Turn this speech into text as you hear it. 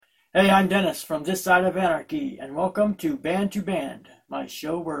Hey, I'm Dennis from This Side of Anarchy, and welcome to Band, my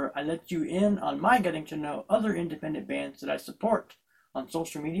show where I let you in on my getting to know other independent bands that I support on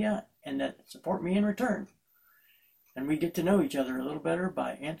social media and that support me in return. And we get to know each other a little better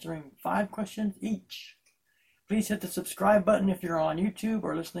by answering 5 questions each. Please hit the subscribe button if you're on YouTube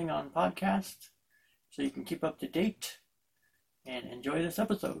or listening on podcast so you can keep up to date and enjoy this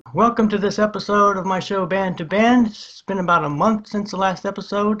episode. Welcome to this episode of my show Band. It's been about a month since the last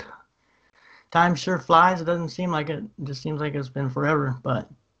episode. Time sure flies. It doesn't seem like it. It just seems like it's been forever. But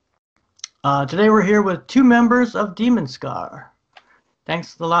today we're here with 2 members of Demon Scar.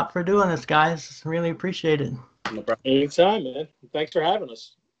 Thanks a lot for doing this, guys. Really appreciate it. No problem. Anytime, man. Thanks for having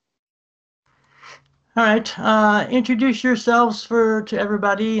us. All right. Introduce yourselves to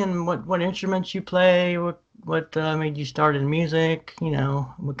everybody and what instruments you play, what made you start in music,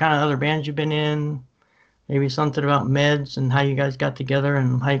 what kind of other bands you've been in, maybe something about meds and how you guys got together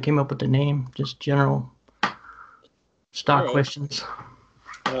and how you came up with the name, just general stock questions.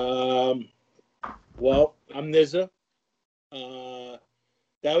 Well, I'm Nizza. That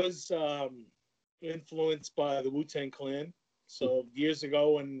was influenced by the Wu-Tang Clan. So years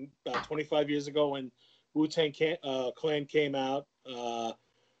ago, about 25 years ago, when Wu-Tang Clan came out,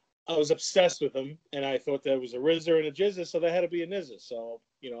 I was obsessed with them, and I thought there was a RZA and a GZA, so there had to be a Nizza. So,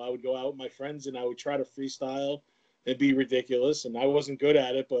 I would go out with my friends, and I would try to freestyle and be ridiculous, and I wasn't good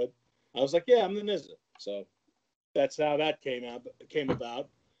at it, but I was like, yeah, I'm the Nizza. So that's how that came about.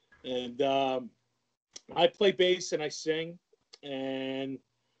 And I play bass and I sing, and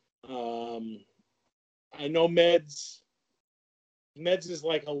I know Meds. Meds is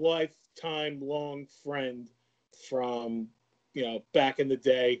like a lifetime long friend from, back in the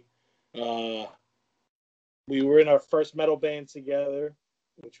day. We were in our first metal band together,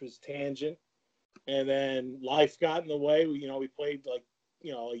 which was Tangent. And then life got in the way. We played like,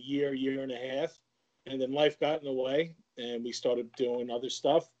 a year and a half. And then life got in the way. And we started doing other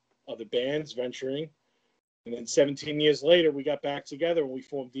stuff, other bands, venturing. And then 17 years later, we got back together and we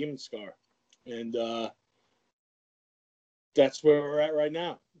formed Demon Scar. And that's where we're at right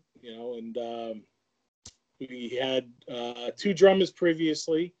now. And we had 2 drummers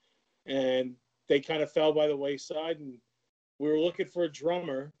previously, and they kind of fell by the wayside. And we were looking for a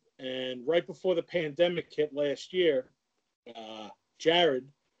drummer. And right before the pandemic hit last year, Jared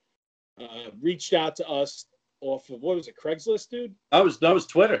reached out to us off of, what was it, Craigslist, dude? That was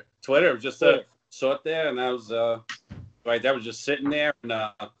Twitter. Twitter was just saw it there, and I was right. That was just sitting there, and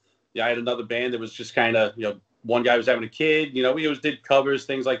I had another band that was just kind of, one guy was having a kid. We always did covers,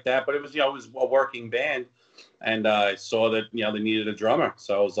 things like that, but it was, it was a working band, and I saw that they needed a drummer,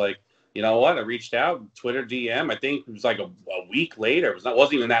 so I was like, you know what? I reached out, Twitter DM. I think it was like a week later. It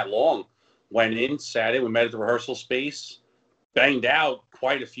wasn't even that long. Went in, sat in. We met at the rehearsal space, banged out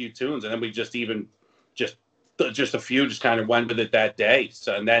quite a few tunes, and then we just a few just kind of went with it that day.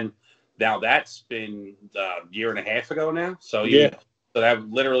 So and then now that's been a year and a half ago now. So yeah. So that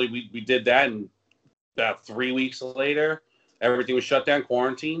literally we did that, and about 3 weeks later, everything was shut down,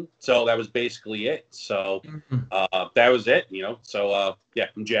 quarantine. So that was basically it. So that was it. So yeah,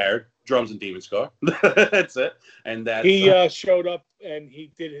 I'm Jared. Drums and Demon Scar. That's it. And that he showed up and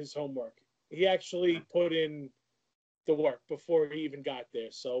he did his homework. He actually put in the work before he even got there.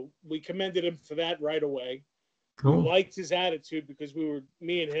 So we commended him for that right away. Cool. We liked his attitude because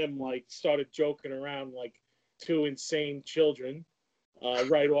me and him started joking around like 2 insane children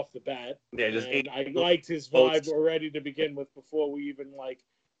right off the bat. Yeah, and I liked his vibe already to begin with before we even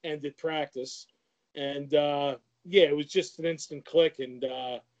ended practice. And it was just an instant click. And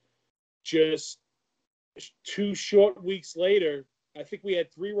just 2 short weeks later, I think we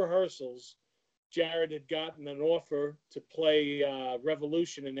had 3 rehearsals. Jared had gotten an offer to play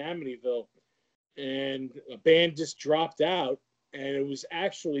Revolution in Amityville, and a band just dropped out, and it was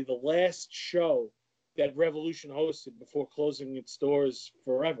actually the last show that Revolution hosted before closing its doors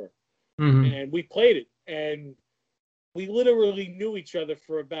forever. Mm-hmm. And we played it, and we literally knew each other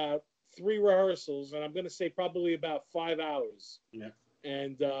for about 3 rehearsals, and I'm going to say probably about 5 hours. Yeah.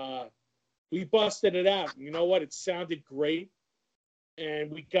 And we busted it out. You know what? It sounded great. And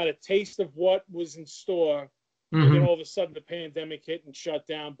we got a taste of what was in store. Mm-hmm. And then all of a sudden the pandemic hit and shut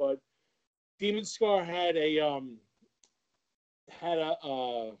down. But Demon Scar had a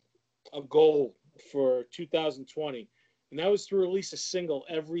goal for 2020, and that was to release a single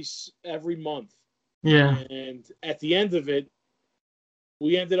every month. Yeah. And at the end of it,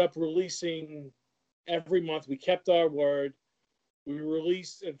 we ended up releasing every month. We kept our word. We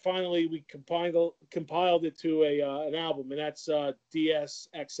released, and finally we compiled it to an album, and that's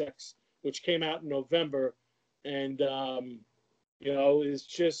DSXX, which came out in November. And You know, is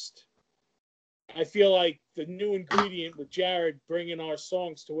just, I feel like the new ingredient with Jared bringing our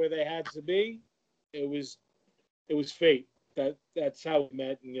songs to where they had to be, it was fate. That's how we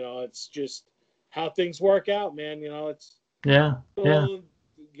met, and you know, it's just how things work out, man. You know, it's Yeah. you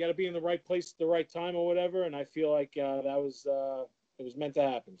got to be in the right place at the right time or whatever, and I feel like that was it was meant to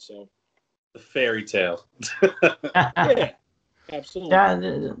happen. So The fairy tale. yeah, absolutely. Yeah,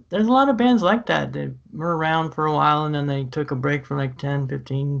 there's a lot of bands like that. They were around for a while and then they took a break for like 10,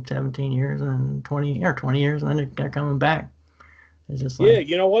 15, 17 years and then 20 years and then they're coming back. It's just Yeah, like,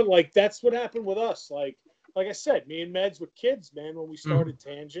 you know what? Like that's what happened with us. Like I said, me and Meds were kids, man, when we started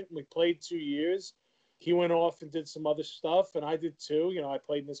Tangent. We played 2 years. He went off and did some other stuff, and I did too. You know, I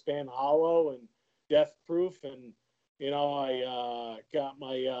played in this band Hollow and Death Proof, and you know, I got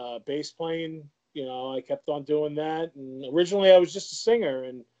my bass playing. You know, I kept on doing that. And originally, I was just a singer,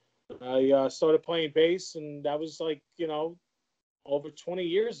 and I started playing bass, and that was like, you know, over 20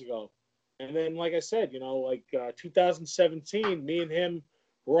 years ago. And then, like I said, you know, like 2017, me and him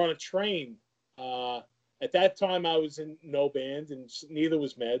were on a train. At that time, I was in no band, and neither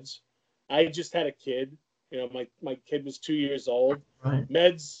was Meds. I just had a kid. You know, my kid was 2 years old. right.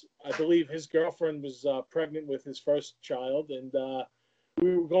 Meds, I believe his girlfriend was pregnant with his first child, and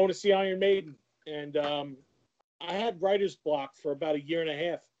we were going to see Iron Maiden. And I had writer's block for about a year and a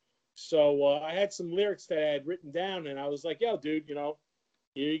half. So I had some lyrics that I had written down, and I was like, yo, dude, you know,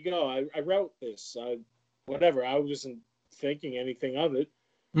 here you go. I wrote this. Whatever. I wasn't thinking anything of it.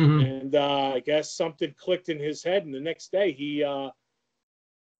 Mm-hmm. And I guess something clicked in his head. And the next day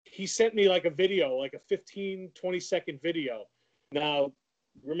he sent me like a video, like a 15, 20-second video. Now,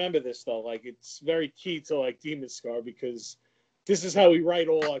 remember this, though. Like, it's very key to, like, Demon Scar because this is how we write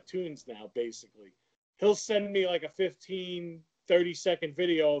all our tunes now, basically. He'll send me like a 15, 30-second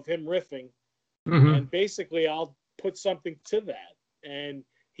video of him riffing. Mm-hmm. And basically I'll put something to that. And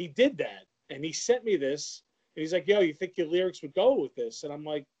he did that. And he sent me this. And he's like, yo, you think your lyrics would go with this? And I'm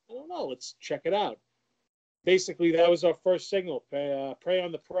like, I don't know. Let's check it out. Basically, that was our first single, Prey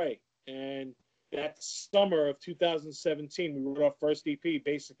on the Prey. And that summer of 2017, we wrote our first EP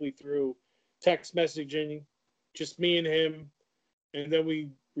basically through text messaging, just me and him. And then we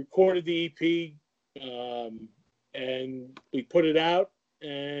recorded the EP and we put it out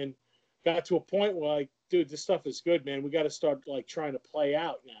and got to a point where, like, dude, this stuff is good, man. We got to start, like, trying to play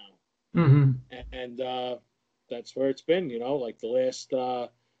out now. Mm-hmm. And that's where it's been, you know, like the last,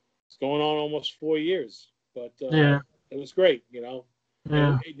 it's going on almost 4 years. But it was great, you know.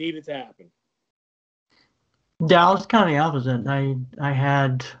 Yeah. It needed to happen. Yeah, I was kind of the opposite. I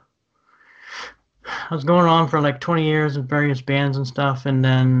was going on for like 20 years with various bands and stuff, and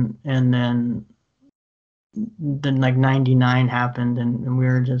then like 99 happened, and we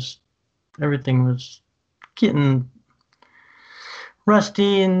were just, everything was getting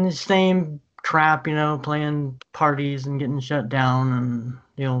rusty and the same crap, you know, playing parties and getting shut down and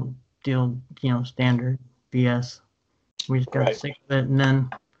the old, you know, standard BS. We just got sick of it, and then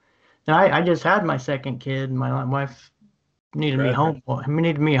I just had my second kid, and my wife needed me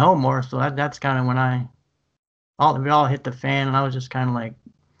home more, so that's kind of when it all hit the fan, and I was just kind of like,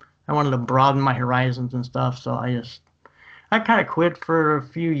 I wanted to broaden my horizons and stuff, so I kind of quit for a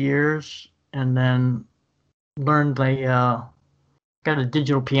few years, and then learned got a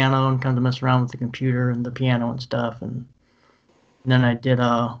digital piano and kind of mess around with the computer and the piano and stuff, and then I did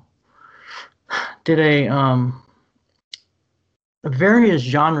a various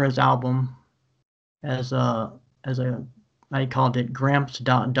genres album as I called it Gramps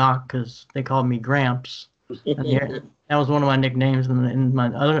Doc because they called me Gramps. And that was one of my nicknames, and my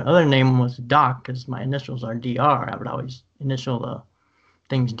other name was Doc because my initials are DR. I would always initial the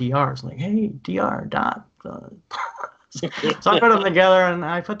things DR. It's like, hey, DR, Doc. So I put them together, and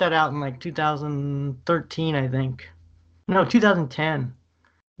I put that out in like 2013, I think. No, 2010.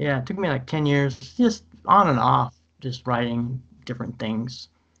 Yeah, it took me like 10 years, just on and off, just writing different things.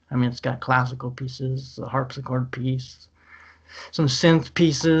 I mean, it's got classical pieces, a harpsichord piece, some synth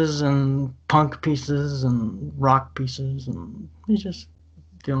pieces, and punk pieces, and rock pieces, and it's just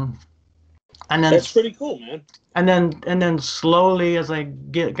doing. And then that's pretty cool, man. And then slowly, as I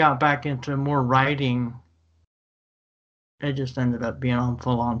got back into more writing, it just ended up being on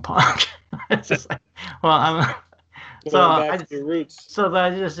full on punk. It's just like, well, I'm. Back to your roots. So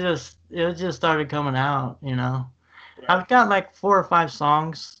that it just started coming out, you know. Right. I've got like 4 or 5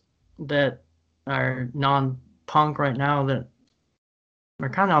 songs that are non-punk right now that are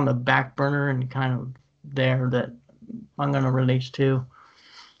kind of on the back burner and kind of there that I'm gonna release too.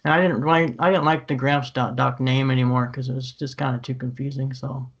 And I didn't like the Gramps Doc name anymore because it was just kind of too confusing.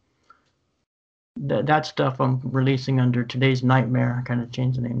 So that stuff I'm releasing under Today's Nightmare. I kind of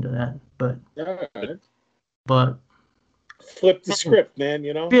changed the name to that, but All right. but Flip the script, man.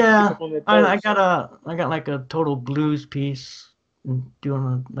 You know. yeah, Keep 'em on their I toes. got like a total blues piece and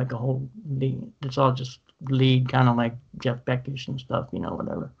doing like a whole lead. It's all just lead, kind of like Jeff Beckish and stuff,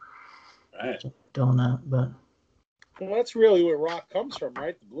 whatever. Right. So doing that, but Well, that's really where rock comes from,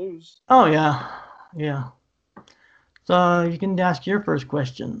 right? The blues. oh yeah. So you can ask your first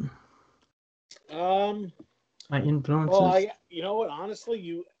question. My influences. Well, you know what?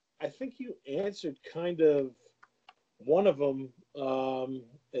 Honestly, I think you answered kind of one of them.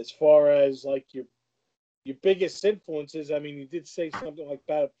 As far as like your biggest influences. I mean, you did say something like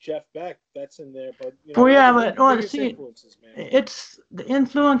about Jeff Beck. That's in there, but well, yeah, what are but your biggest see, influences, man? it's the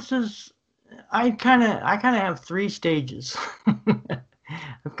influences. I kind of have three stages.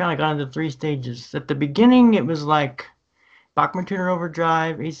 I've kind of gone into three stages. At the beginning, it was like Bachman Turner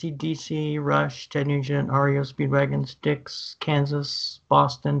Overdrive, AC/DC, Rush, Ted Nugent, REO Speedwagon, Styx, Kansas,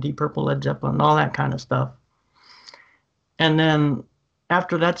 Boston, Deep Purple, Led Zeppelin, all that kind of stuff. And then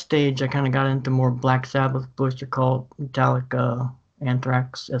after that stage, I kind of got into more Black Sabbath, Butcher Cult, Metallica,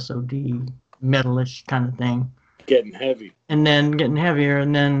 Anthrax, SOD, metalish kind of thing. Getting heavy. And then getting heavier.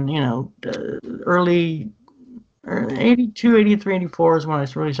 And then, the early 82, 83, 84 is when I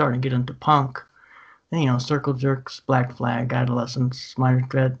really started to get into punk. And, Circle Jerks, Black Flag, Adolescence, Minor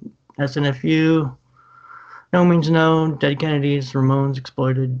Threat, SNFU, No Means No, Dead Kennedys, Ramones,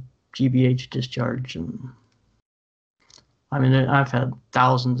 Exploited, GBH, Discharge, and I mean, I've had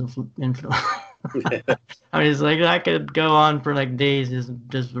thousands of influence. I mean, it's like I could go on for like days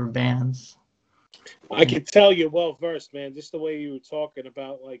just for bands. I can tell you're well versed, man. Just the way you were talking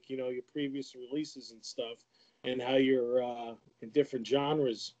about, like, your previous releases and stuff, and how you're in different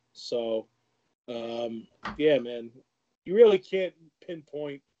genres. So, yeah, man, you really can't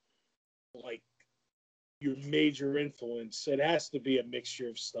pinpoint like your major influence. It has to be a mixture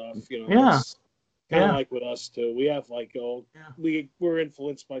of stuff. Yeah. Kind of like with us too. We have like we're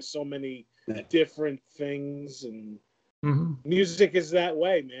influenced by so many different things, and music is that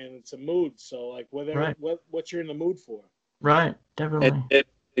way, man. It's a mood. So like what you're in the mood for. Right, definitely.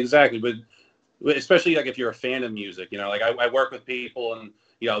 Exactly, but especially like if you're a fan of music, like I work with people and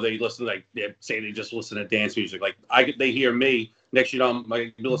they listen, like they say they just listen to dance music. Like they hear me next,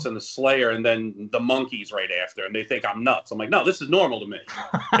 like they listen to Slayer and then the Monkees right after, and they think I'm nuts. I'm like, no, this is normal to me.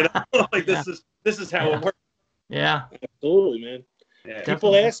 Like this is how it works. Yeah, absolutely, man. Yeah.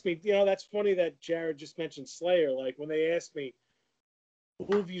 People ask me, that's funny that Jared just mentioned Slayer. Like when they ask me,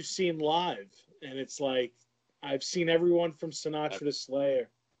 who have you seen live? And it's like, I've seen everyone from Sinatra to Slayer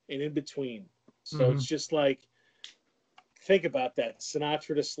and in between. So it's just like, think about that,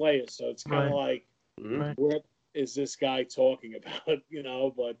 Sinatra to Slayer. So it's kind of like, what is this guy talking about?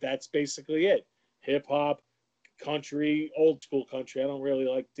 But that's basically it. Hip hop, country, old school country. I don't really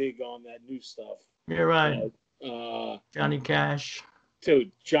like dig on that new stuff. You're right. Johnny Cash.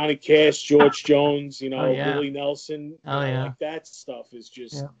 Dude, Johnny Cash, George Jones, yeah. Willie Nelson. Like that stuff is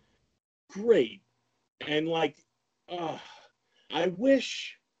just great. And like, I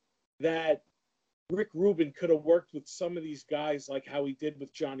wish that Rick Rubin could have worked with some of these guys like how he did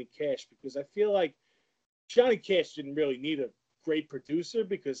with Johnny Cash, because I feel like Johnny Cash didn't really need a great producer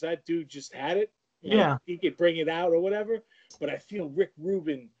because that dude just had it. Like, he could bring it out or whatever. But I feel Rick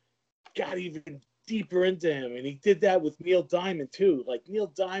Rubin got even deeper into him, and he did that with Neil Diamond too. Like Neil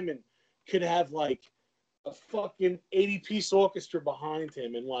Diamond could have like a fucking 80-piece orchestra behind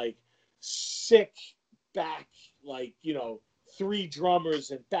him and like sick back, like 3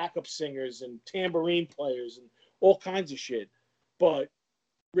 drummers and backup singers and tambourine players and all kinds of shit. But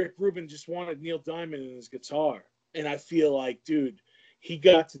Rick Rubin just wanted Neil Diamond and his guitar. And I feel like, dude, he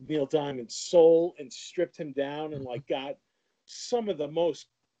got to Neil Diamond's soul and stripped him down and like got some of the most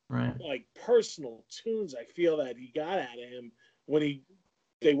like personal tunes I feel that he got out of him when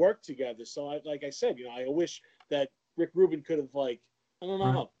they worked together. So like I said, I wish that Rick Rubin could have like, I don't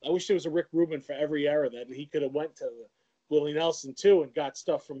know. I wish there was a Rick Rubin for every era, that he could have went to Willie Nelson too and got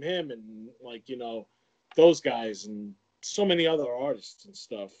stuff from him and like, those guys and so many other artists and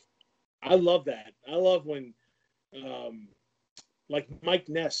stuff. I love that. I love when like Mike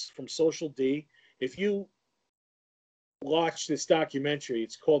Ness from Social D, if you watch this documentary,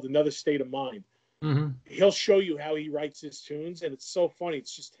 it's called Another State of Mind. He'll show you how he writes his tunes, and it's so funny.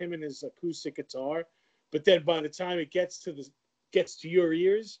 It's just him and his acoustic guitar, but then by the time it gets to your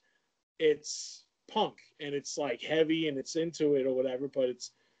ears, it's punk and it's like heavy and it's into it or whatever. But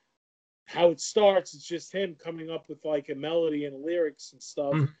it's how it starts. It's just him coming up with like a melody and lyrics and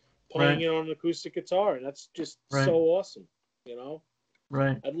stuff, playing it on an acoustic guitar, and that's just so awesome.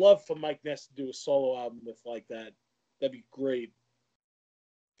 Right. I'd love for Mike Ness to do a solo album with like that. That'd be great.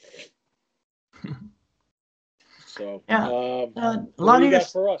 So, Yeah. A what lot do of you your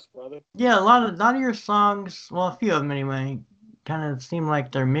got for us, brother? yeah, a lot of your songs, well, a few of them anyway, kind of seem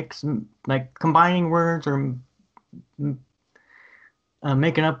like they're like combining words or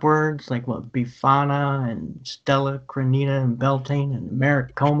making up words, like what Befana and Stella, Crenita and Beltane and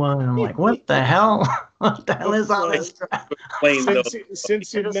Maricoma, and I'm like, what the hell? What the hell is all this crap? Plain though.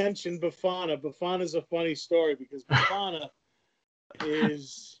 Since you mentioned Befana's a funny story because Befana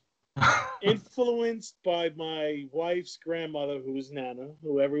is influenced by my wife's grandmother, who is Nana,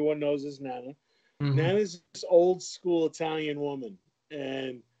 who everyone knows as Nana. Mhm. Nana's this old school Italian woman,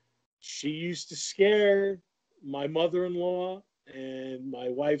 and she used to scare my mother-in-law and my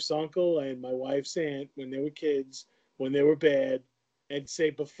wife's uncle and my wife's aunt when they were kids, when they were bad, and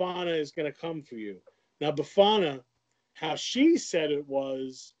say Befana is going to come for you. Now Befana, how she said it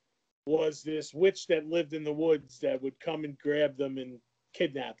was this witch that lived in the woods that would come and grab them and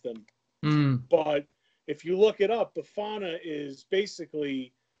kidnap them. Mm. But if you look it up, Befana is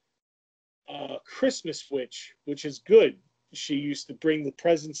basically a Christmas witch, which is good. She used to bring the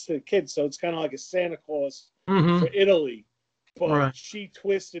presents to the kids, so it's kind of like a Santa Claus Mhm. for Italy. But Right. she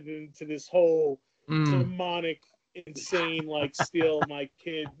twisted it into this whole Mm. demonic, insane, like steal my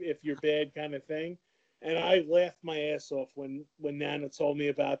kid if you're bad kind of thing. And I laughed my ass off when Nana told me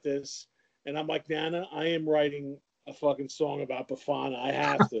about this. And I'm like, Nana, I am writing a fucking song about Befana. I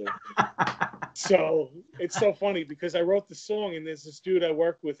have to. So it's so funny because I wrote the song and there's this dude I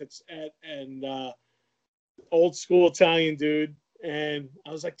work with. Old school Italian dude. And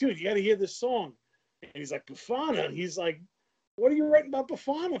I was like, dude, you got to hear this song. And he's like, Befana. He's like, what are you writing about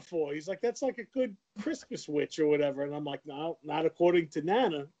Befana for? He's like, that's like a good Christmas witch or whatever. And I'm like, no, not according to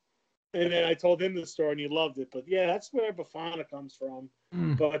Nana. And then I told him the story and he loved it. But yeah, that's where Befana comes from.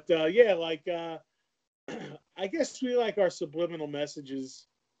 Mm. But yeah, like, I guess we like our subliminal messages.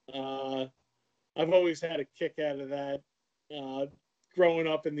 I've always had a kick out of that. Growing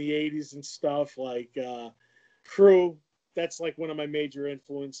up in the 80s and stuff, like Crew, that's like one of my major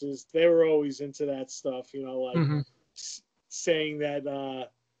influences. They were always into that stuff, you know, like Mhm. saying that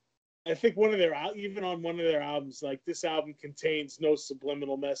I think even on one of their albums, like this album contains no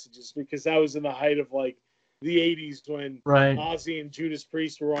subliminal messages because that was in the height of like the 80s when Right. Ozzy and Judas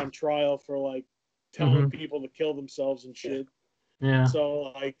Priest were on trial for like telling Mhm. people to kill themselves and shit. Yeah.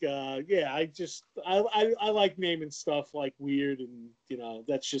 So like yeah, I like naming stuff like weird and you know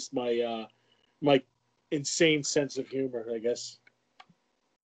that's just my my insane sense of humor, I guess.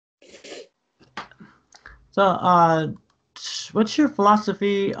 So, what's your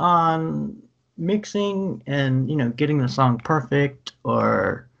philosophy on mixing and getting the song perfect,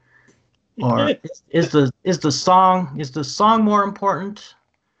 or is the song more important,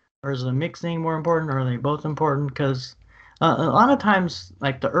 or is the mixing more important, or are they both important? Because a lot of times,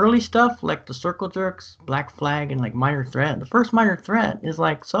 like the early stuff, like the Circle Jerks, Black Flag, and like Minor Threat, the first Minor Threat is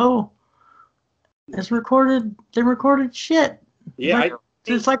like so. It's recorded. They recorded shit. Yeah,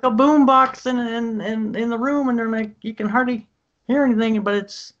 It's like a boombox in the room, and they're like you can hardly hear anything, but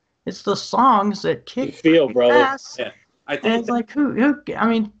it's the songs that You kick feel, brother. ass. yeah. I And think it's like who I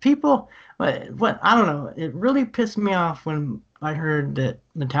mean, people. What I don't know. It really pissed me off when I heard that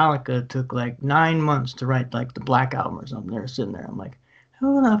Metallica took like 9 months to write like the Black Album or something. They're sitting there. I'm like,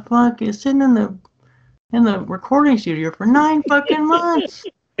 who the fuck is sitting in the recording studio for 9 fucking months?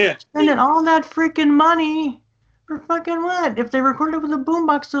 yeah. Spending all that freaking money for fucking what? If they recorded it with a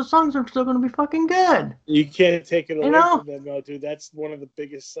boombox, those songs are still going to be fucking good. You can't take it away know? from them, though, dude. That's one of the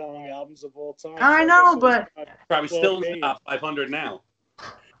biggest selling albums of all time. I So know, guess but Probably well still in made. the top 500 now.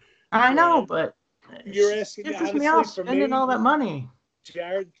 I know, Right. but You're asking it pisses honestly me off for spending me. all that money.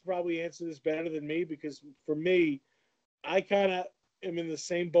 Jared could probably answer this better than me because for me, I kind of am in the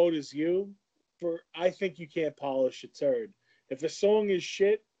same boat as you. I think you can't polish a turd. If a song is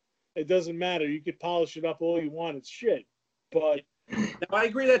shit, it doesn't matter. You could polish it up all you want. It's shit. But Now, I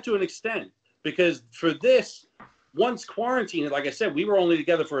agree that to an extent because for this, once quarantine, like I said, we were only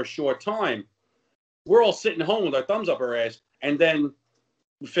together for a short time. We're all sitting home with our thumbs up our ass, and then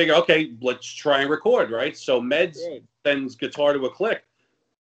we figure, okay, let's try and record, right? So Meds right. sends guitar to a click.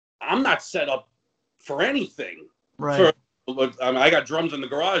 I'm not set up for anything. Right. I got drums in the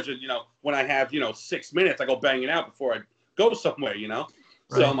garage, and when I have 6 minutes, I go banging out before I go somewhere,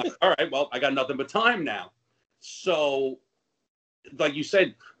 So I'm like, all right, well, I got nothing but time now. So, like you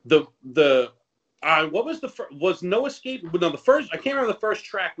said, what was was No Escape? No, the first. I can't remember the first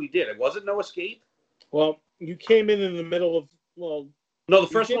track we did. Was it No Escape? Well, you came in the middle of No, the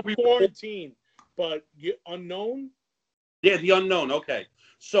first one we quarantine, but Unknown. Yeah, The Unknown. Okay.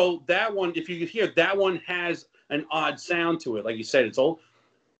 So that one, if you could hear, that one has an odd sound to it. Like you said, it's old.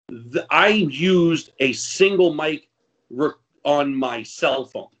 I used a single mic on my cell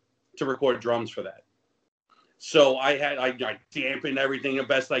phone to record drums for that. So I dampened everything the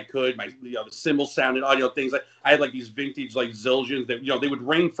best I could. My the cymbals sounded audio things. I had like these vintage like Zildjians that they would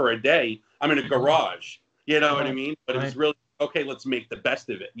ring for a day. I'm in a garage, you know what I mean? But it was really okay. Let's make the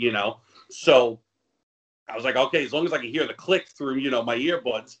best of it, So I was like, okay, as long as I can hear the click through my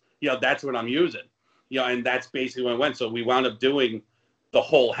earbuds, that's what I'm using, and that's basically when I went. So we wound up doing the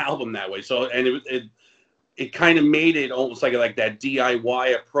whole album that way. So and it kind of made it almost like that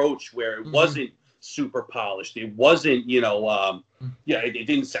DIY approach where it wasn't super polished. It wasn't, it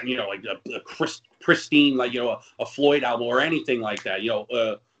didn't sound, like a pristine, like, a Floyd album or anything like that.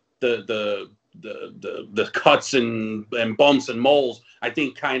 The cuts and bumps and moles, I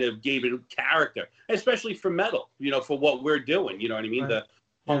think, kind of gave it character, especially for metal, for what we're doing. You know what I mean? Right. The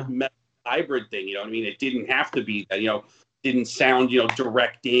punk metal hybrid thing, you know what I mean? It didn't have to be that, didn't sound,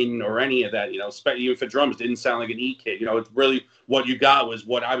 direct in or any of that, even for drums, didn't sound like an E-kit. It's really what you got was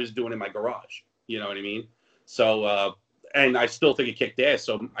what I was doing in my garage. You know what I mean? So, and I still think it kicked ass.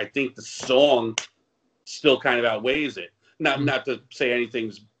 So I think the song still kind of outweighs it. Not to say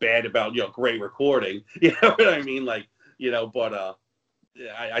anything's bad about, great recording. You know what I mean? Like, but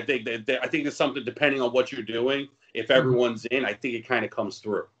I think I think it's something depending on what you're doing. If everyone's in, I think it kind of comes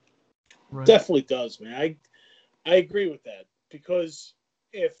through. Right. Definitely does, man. I agree with that, because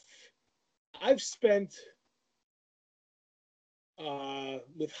if I've spent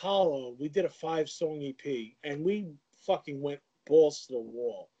with Hollow, we did a 5-song EP, and we fucking went balls to the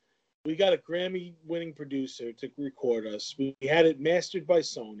wall. We got a Grammy-winning producer to record us. We had it mastered by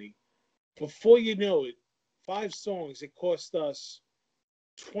Sony. Before you know it, 5 songs, it cost us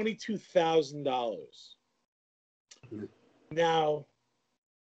 $22,000. Now,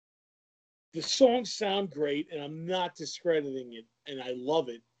 the songs sound great, and I'm not discrediting it, and I love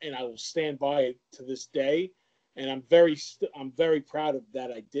it, and I will stand by it to this day. And I'm very proud of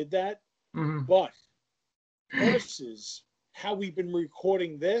that. I did that. But versus how we've been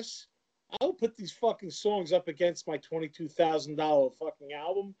recording this, I'll put these fucking songs up against my $22,000 fucking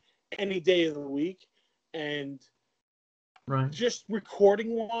album any day of the week. And just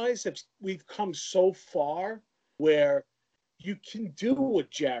recording wise, we've come so far where you can do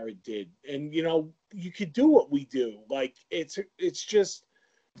what Jared did, and you can do what we do. Like it's just,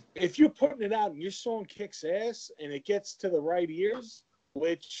 if you're putting it out and your song kicks ass and it gets to the right ears,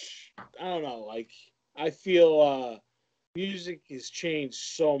 which I don't know, like I feel music has changed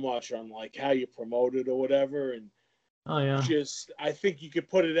so much on like how you promote it or whatever, and just I think you could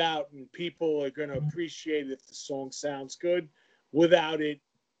put it out and people are gonna appreciate it if the song sounds good without it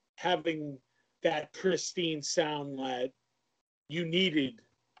having that pristine sound that you needed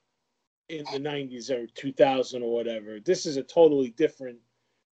in the 90s or 2000 or whatever. This is a totally different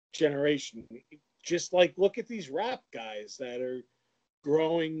generation. Just like look at these rap guys that are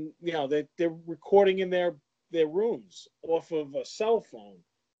growing, they're recording in their rooms off of a cell phone,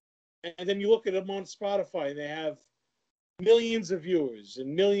 and then you look at them on Spotify and they have millions of viewers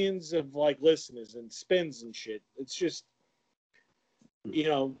and millions of like listeners and spins and shit. It's just, you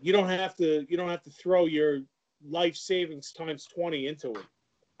don't have to throw your life savings times 20 into it.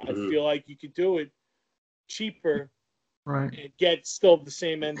 I feel like you could do it cheaper, and get still the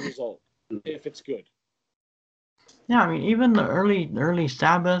same end result if it's good. Yeah, I mean, even the early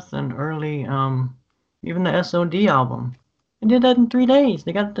Sabbath and early even the SOD album, they did that in 3 days.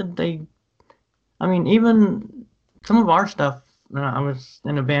 I mean, even some of our stuff. I was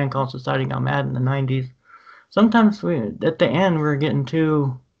in a band called Society Got Mad in the 90s. Sometimes at the end we were getting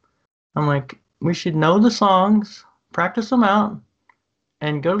too. I'm like, we should know the songs, practice them out,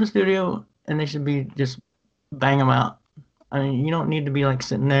 and go to the studio, and they should be just bang them out. I mean, you don't need to be like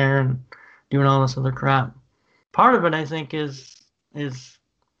sitting there and doing all this other crap. Part of it, I think, is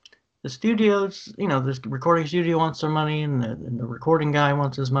the studios. This recording studio wants their money, and the recording guy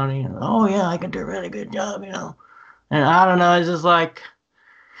wants his money. And oh yeah, I can do a really good job, And I don't know. It's just like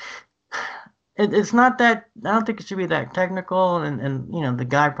it's not that. I don't think it should be that technical. And the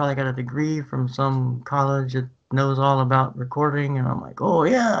guy probably got a degree from some college that knows all about recording. And I'm like, oh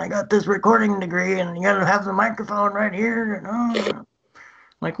yeah, I got this recording degree, and you gotta have the microphone right here. And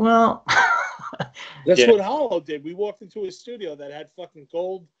like, well. That's what Hollow did. We walked into a studio that had fucking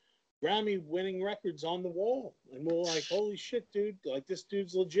gold Grammy-winning records on the wall, and we were like, "Holy shit, dude! Like this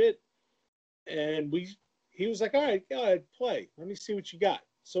dude's legit." And he was like, "All right, go ahead, play. Let me see what you got."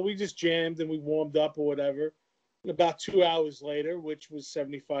 So we just jammed and we warmed up or whatever. And about 2 hours later, which was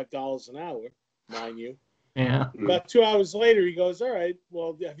 $75 an hour, mind you, Yeah. About 2 hours later, he goes, "All right,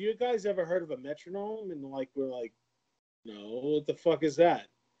 well, have you guys ever heard of a metronome?" And like, we're like, "No, what the fuck is that?"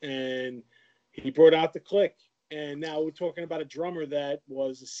 And he brought out the click. And now we're talking about a drummer that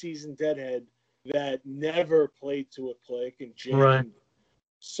was a seasoned deadhead that never played to a click and jammed. Right.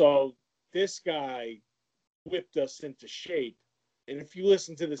 So this guy whipped us into shape. And if you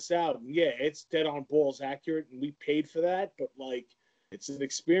listen to this album, yeah, it's dead on balls accurate, and we paid for that, but like, it's an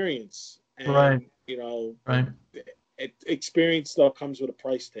experience. And, Right. you know, Right. experience stuff comes with a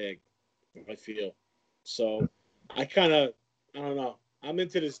price tag, I feel. So I don't know. I'm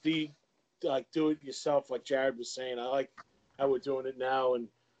into this like do it yourself, like Jared was saying. I like how we're doing it now, and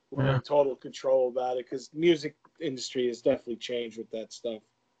we're Yeah. in total control about it, because music industry has definitely changed with that stuff.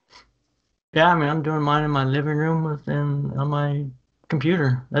 Yeah, I mean, I'm doing mine in my living room on my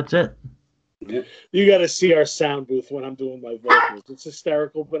computer. That's it. Yeah. You got to see our sound booth when I'm doing my vocals. It's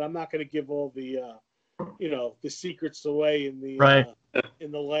hysterical, but I'm not going to give all the the secrets away in the Right.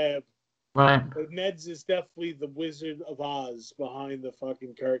 in the lab. Right. But Ned's is definitely the Wizard of Oz behind the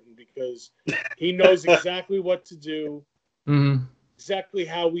fucking curtain, because he knows exactly what to do, Mm-hmm. exactly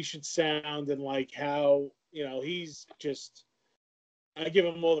how we should sound, and like how, he's just, I give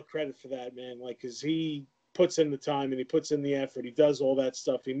him all the credit for that, man. Like, because he puts in the time and he puts in the effort. He does all that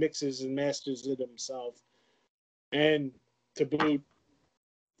stuff. He mixes and masters it himself. And to boot,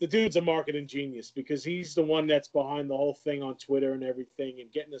 the dude's a marketing genius, because he's the one that's behind the whole thing on Twitter and everything,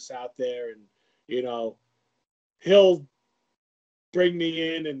 and getting us out there. And, he'll bring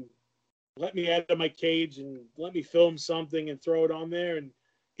me in and let me out of my cage and let me film something and throw it on there. And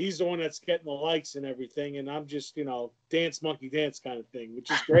he's the one that's getting the likes and everything. And I'm just, dance monkey dance kind of thing, which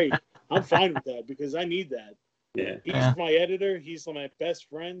is great. I'm fine with that, because I need that. Yeah. He's my editor. He's my best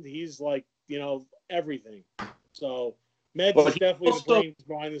friend. He's like, everything. So Meds is definitely the brains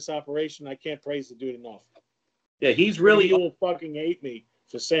behind this operation. I can't praise the dude enough. Yeah, he's really. He will fucking hate me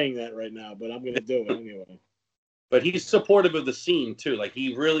for saying that right now, but I'm gonna do it anyway. But he's supportive of the scene too. Like,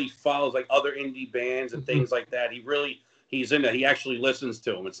 he really follows like other indie bands and things like that. He's in it. He actually listens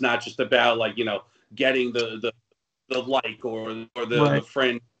to them. It's not just about like getting the like or the Right.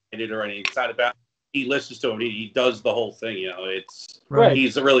 friend edit or anything. It's not about. He listens to him. He does the whole thing. It's Right.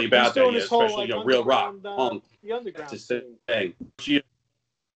 He's really about He's doing that. his whole, Especially like, real rock, punk, the underground to scene. say.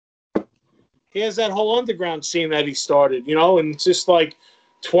 He has that whole underground scene that he started, and it's just like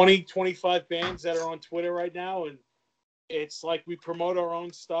 20, 25 bands that are on Twitter right now, and it's like we promote our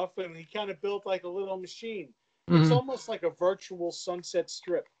own stuff, and he kind of built like a little machine. Mm-hmm. It's almost like a virtual Sunset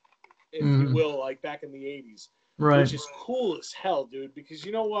Strip, if you will, like back in the 80s. Right. Which is cool as hell, dude, because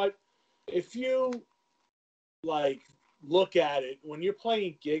you know what? If you, like, look at it, when you're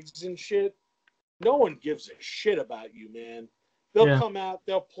playing gigs and shit, no one gives a shit about you, man. They'll come out,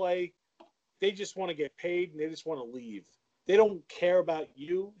 they'll play. They just want to get paid, and they just want to leave. They don't care about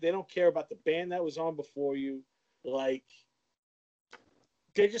you. They don't care about the band that was on before you. Like,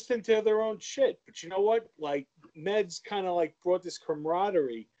 they're just into their own shit. But you know what? Like, Meds kind of like brought this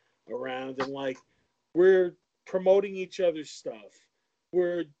camaraderie around, and like, we're promoting each other's stuff.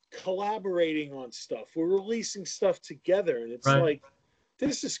 We're collaborating on stuff. We're releasing stuff together, and it's like,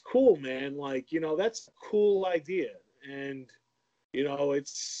 this is cool, man. Like, that's a cool idea, and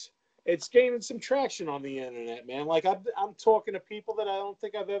it's gaining some traction on the internet, man. Like, I'm talking to people that I don't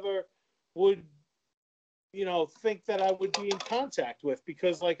think I've ever would, think that I would be in contact with,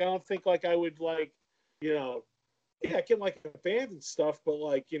 because like, I don't think like I would like, yeah, I can like a band and stuff, but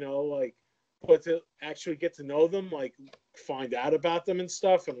like, but to actually get to know them, like find out about them and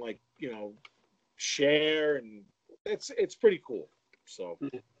stuff, and like, share, and it's pretty cool. So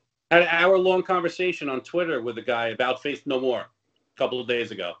Had an hour-long conversation on Twitter with a guy about Faith No More a couple of days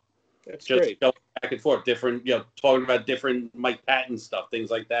ago. That's just great. Going back and forth, different, talking about different Mike Patton stuff,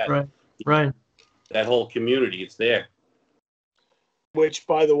 things like that. Right. That whole community, it's there. Which,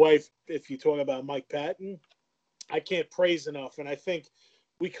 by the way, if you talk about Mike Patton, I can't praise enough, and I think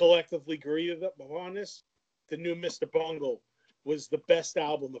we collectively agreed upon this. The new Mr. Bungle was the best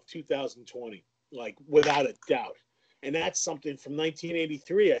album of 2020, like without a doubt. And that's something from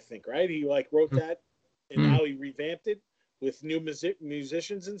 1983, I think, right? He like wrote that, and now he revamped it with new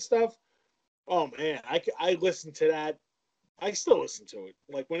musicians and stuff. Oh man, I listened to that. I still listen to it.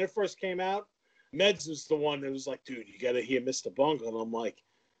 Like when it first came out, Meds was the one that was like, dude, you got to hear Mr. Bungle. And I'm like,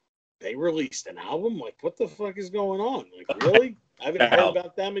 they released an album? Like, what the fuck is going on? Like, really? I haven't heard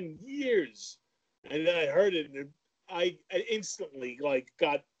about them in years. And then I heard it, and I instantly like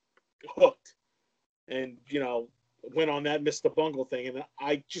got hooked, and went on that Mr. Bungle thing. And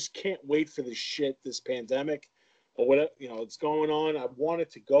I just can't wait for this shit, this pandemic, or whatever, it's going on. I want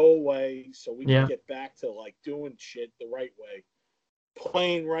it to go away so we Yeah. can get back to like doing shit the right way,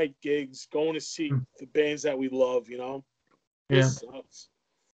 playing right gigs, going to see the bands that we love. This sucks.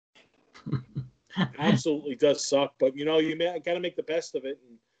 Absolutely does suck, but you got to make the best of it.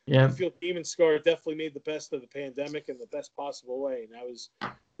 And Yeah. I feel Demon Scar definitely made the best of the pandemic in the best possible way, and that was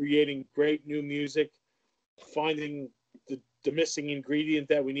creating great new music, finding the missing ingredient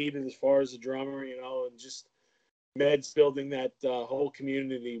that we needed as far as a drummer, and just Meds building that whole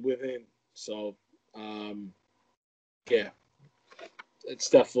community within. So, yeah, it's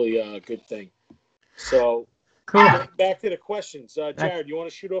definitely a good thing. So, Cool. back to the questions. Jared, you want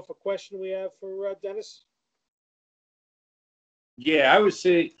to shoot off a question we have for Dennis? Yeah, I would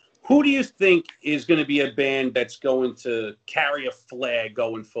say, who do you think is going to be a band that's going to carry a flag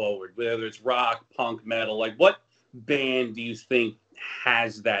going forward, whether it's rock, punk, metal? Like, what band do you think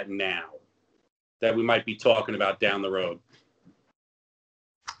has that now that we might be talking about down the road?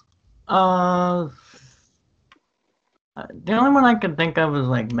 The only one I could think of is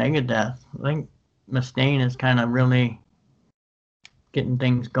like Megadeth. I think Mustaine is kind of really getting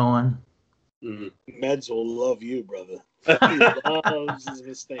things going. Mm-hmm. Meds will love you, brother. He loves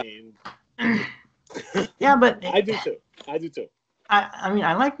Mustaine. Yeah, but I do too. I mean,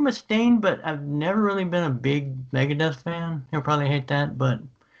 I like Mustaine, but I've never really been a big Megadeth fan. He'll probably hate that, but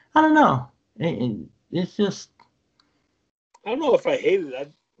I don't know. It's just. I don't know if I hate it.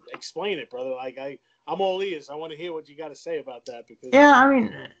 I'd explain it, brother. Like I'm all ears. I want to hear what you got to say about that because Yeah, I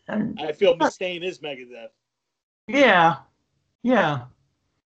mean. I feel Mustaine is Megadeth. Yeah. I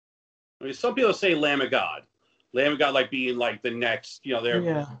mean, some people say Lamb of God. Lamb of God, like being like the next,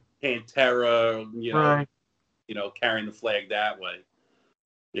 they're Pantera, Right. Carrying the flag that way.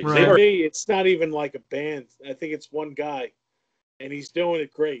 Right. For me, it's not even like a band. I think it's one guy, and he's doing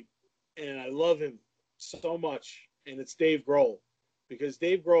it great, and I love him so much. And it's Dave Grohl, because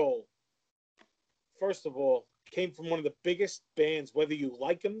Dave Grohl, first of all, came from one of the biggest bands. Whether you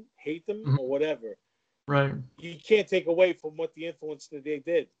like them, hate them, or whatever, right? You can't take away from what the influence that they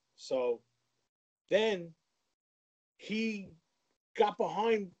did. So then he got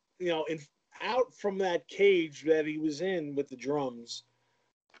behind, out from that cage that he was in with the drums,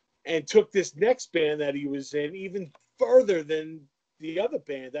 and took this next band that he was in even further than the other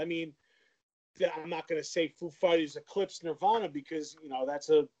band. I mean, I'm not going to say Foo Fighters eclipsed Nirvana because, that's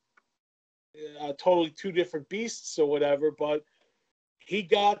a totally two different beasts or whatever, but he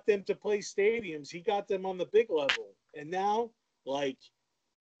got them to play stadiums. He got them on the big level. And now, like,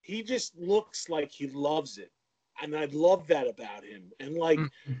 he just looks like he loves it. And I love that about him. And, like,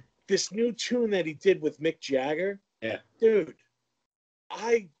 this new tune that he did with Mick Jagger, dude,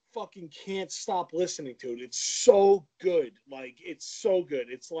 I fucking can't stop listening to it. It's so good. Like, it's so good.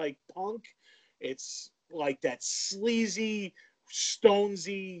 It's like punk. It's like that sleazy,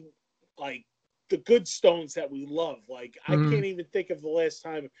 Stonesy, like the good Stones that we love. Like, I can't even think of the last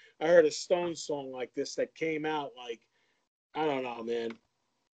time I heard a Stones song like this that came out. Like, I don't know, man.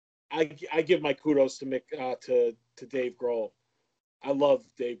 I give my kudos to Mick to Dave Grohl. I love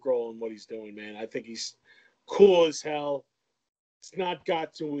Dave Grohl and what he's doing, man. I think he's cool as hell. It's not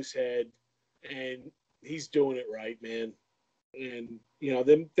got to his head, and he's doing it right, man. And,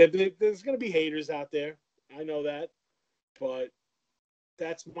 there's going to be haters out there. I know that. But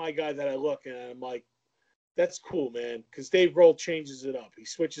that's my guy that I look and I'm like, that's cool, man. Because Dave Grohl changes it up. He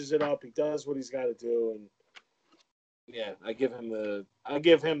switches it up. He does what he's got to do. And, yeah, I give him the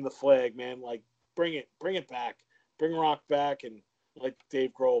flag, man. Like, bring it back. Bring rock back and let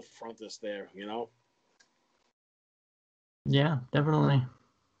Dave Grohl front us there, Yeah, definitely.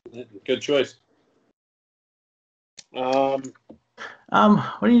 Good choice. What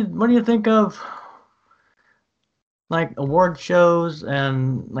do you think of like award shows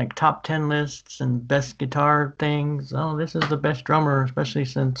and like top 10 lists and best guitar things? Oh, this is the best drummer, especially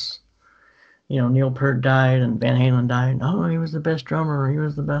since Neil Peart died and Van Halen died. Oh, he was the best drummer. He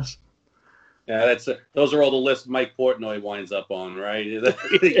was the best. Yeah, those are all the lists Mike Portnoy winds up on, right?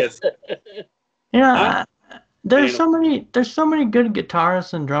 Yeah. There's so many good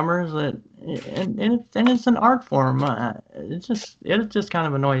guitarists and drummers that, and it's an art form. It just kind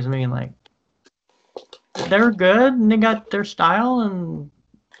of annoys me. Like, they're good and they got their style, and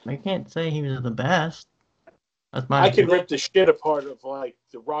I can't say he was the best. That's my. I can rip the shit apart of like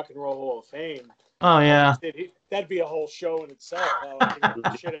the Rock and Roll Hall of Fame. Oh yeah. That'd be a whole show in itself. How I can rip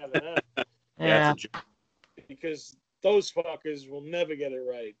the shit out of them. Yeah. Because those fuckers will never get it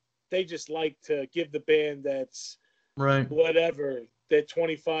right. They just like to give the band that's right, whatever, their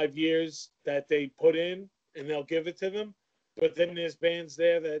 25 years that they put in, and they'll give it to them. But then there's bands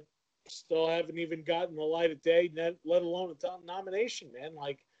there that still haven't even gotten the light of day, let alone a nomination, man.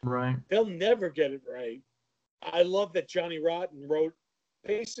 Like, Right. they'll never get it right. I love that Johnny Rotten wrote.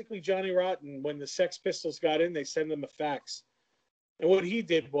 Basically, Johnny Rotten, when the Sex Pistols got in, they sent him a fax. And what he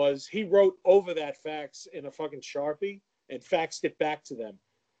did was he wrote over that fax in a fucking Sharpie and faxed it back to them.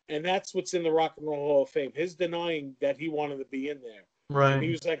 And that's what's in the Rock and Roll Hall of Fame. His denying that he wanted to be in there. Right. And he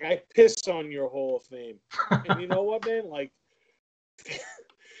was like, I piss on your Hall of Fame. And you know what, man? Like,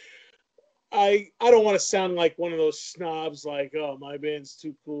 I don't want to sound like one of those snobs like, oh, my band's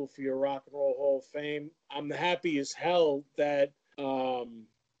too cool for your Rock and Roll Hall of Fame. I'm happy as hell that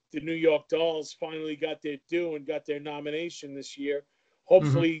the New York Dolls finally got their due and got their nomination this year.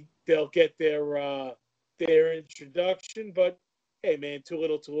 Hopefully they'll get their introduction, but hey, man, too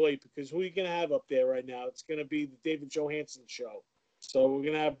little too late, because who are you going to have up there right now? It's going to be the David Johansen show. So we're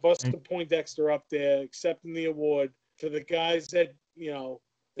going to have Buster Poindexter up there accepting the award for the guys that,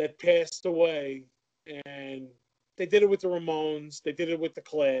 that passed away. And they did it with the Ramones. They did it with the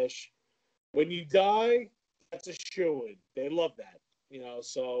Clash. When you die, that's a shoo-in. They love that,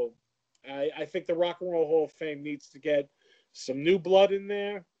 So I think the Rock and Roll Hall of Fame needs to get some new blood in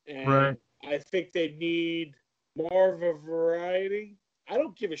there. And I think they need more of a variety. I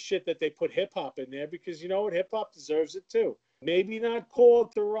don't give a shit that they put hip-hop in there, because you know what? Hip-hop deserves it too. Maybe not call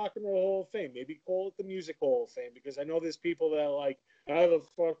it the Rock and Roll Hall of Fame. Maybe call it the Music Hall of Fame, because I know there's people that are like, how the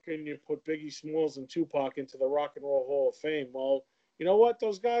fuck can you put Biggie Smalls and Tupac into the Rock and Roll Hall of Fame? Well, you know what?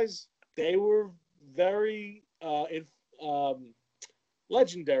 Those guys, they were very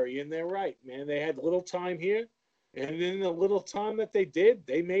legendary in their right, man. They had little time here, and in the little time that they did,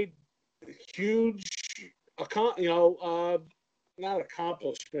 they made huge, not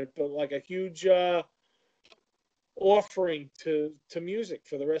accomplishment, but like a huge offering to music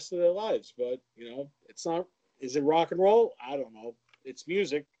for the rest of their lives. But it's not. Is it rock and roll? I don't know. It's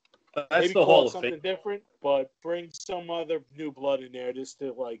music. That's Maybe the call Hall it of something Fame. different, but bring some other new blood in there just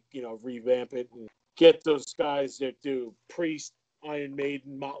to revamp it and get those guys that do. Priest, Iron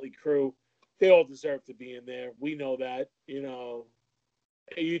Maiden, Motley Crue, they all deserve to be in there. We know that.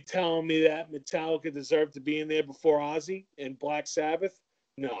 Are you telling me that Metallica deserved to be in there before Ozzy and Black Sabbath?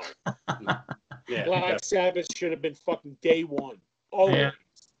 No. Yeah, Black Sabbath should have been fucking day one. Always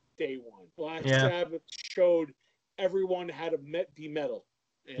day one. Black Sabbath showed everyone how to be metal.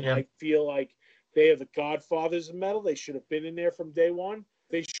 And I feel like they are the godfathers of metal. They should have been in there from day one.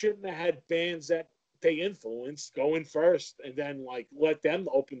 They shouldn't have had bands that they influenced go in first and then let them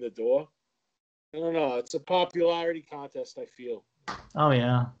open the door. I don't know. It's a popularity contest, I feel. Oh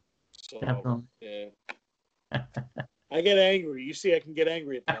yeah. So, definitely. Yeah. I get angry. You see, I can get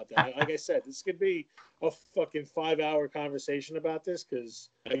angry about that. Like I said, this could be a fucking 5-hour conversation about this, because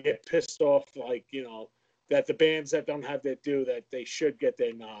I get pissed off, that the bands that don't have their due, that they should get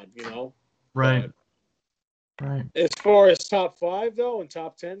their nod, Right. But right. as far as top 5, though, and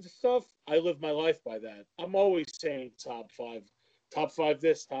top 10 stuff, I live my life by that. I'm always saying top 5. Top 5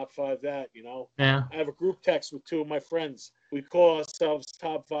 this, top 5 that, Yeah. I have a group text with 2 of my friends. We call ourselves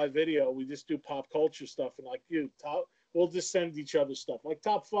Top 5 Video. We just do pop culture stuff. And we'll just send each other stuff. Like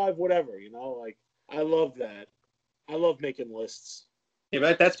top 5, whatever, I love that. I love making lists. Yeah,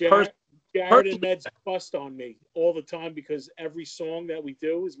 but that's Jared and Med's bust on me all the time, because every song that we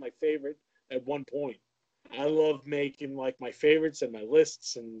do is my favorite at one point. I love making my favorites and my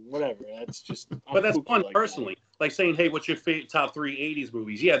lists and whatever. That's just. But that's fun personally. Like saying, "Hey, what's your top 3 '80s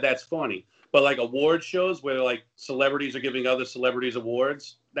movies?" Yeah, that's funny. But award shows where celebrities are giving other celebrities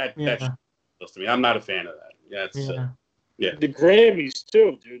awards, that to me, I'm not a fan of that. Yeah. The Grammys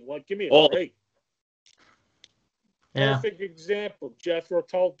too, dude. Give me a break. Yeah. Perfect example. Jethro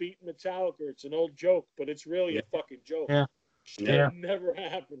Tull beating Metallica. It's an old joke, but it's really a fucking joke. Yeah. Should never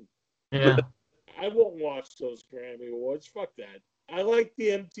happen. Yeah. I won't watch those Grammy Awards. Fuck that. I like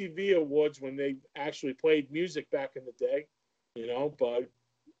the MTV Awards when they actually played music back in the day, but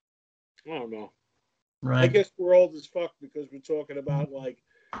I don't know. Right. I guess we're old as fuck because we're talking about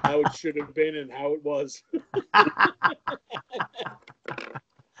how it should have been and how it was.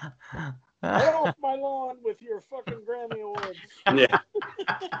 Get off my lawn with your fucking Grammy Awards. Yeah.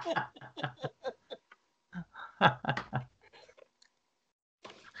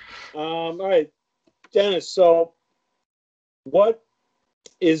 All right, Dennis. So, what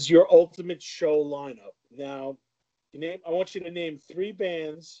is your ultimate show lineup? Now, I want you to name 3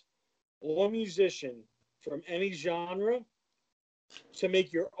 bands or musician from any genre to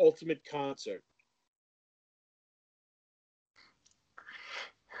make your ultimate concert.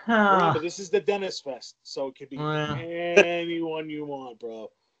 Remember, this is the Dennis Fest, so it could be anyone you want,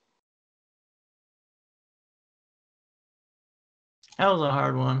 bro. That was a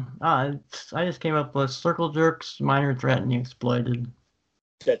hard one. I just came up with Circle Jerks, Minor Threat, and The Exploited.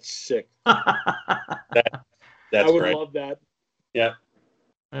 That's sick. That's I would great. love that. Yeah.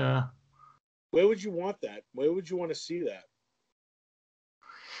 Yeah. Where would you want that? Where would you want to see that?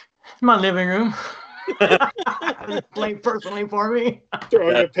 My living room. Play personally for me.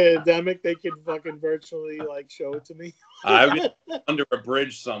 During the pandemic, they could fucking virtually show it to me. I would get under a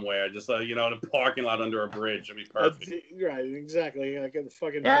bridge somewhere, just in a parking lot under a bridge. It'd be perfect. Right, exactly. Like in the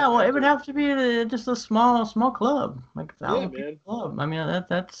fucking. Yeah, well, it would have to be just a small club, like 1,000 man. club. I mean,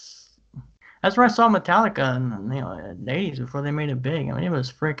 that's where I saw Metallica in the '80s before they made it big. I mean, it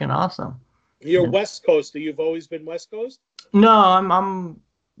was freaking awesome. You're West Coast. You've always been West Coast? No, I'm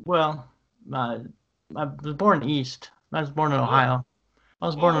well. I was born east. I was born in Ohio.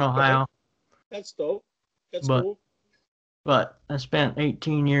 Okay. That's dope. That's cool. But I spent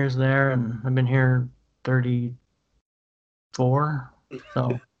 18 years there, and I've been here 34.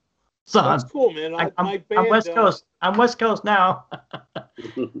 So that's cool, man. I'm West Coast. I'm West Coast now.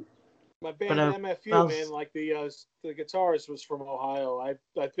 My band MFU, man, like the guitarist was from Ohio. I've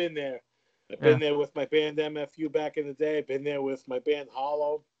been there. I've been there with my band MFU back in the day. I've been there with my band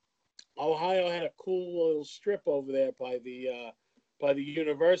Hollow. Ohio had a cool little strip over there by the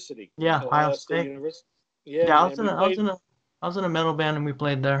university. Yeah, Ohio State University. Yeah, I was in a metal band and we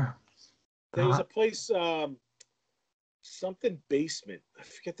played there. There was a place, something basement. I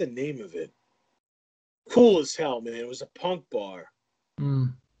forget the name of it. Cool as hell, man. It was a punk bar.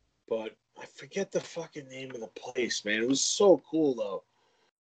 But I forget the fucking name of the place, man. It was so cool though.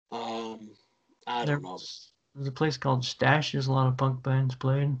 I don't know. There's a place called Stash. There's a lot of punk bands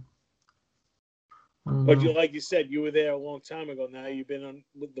played. But like you said, you were there a long time ago. Now you've been on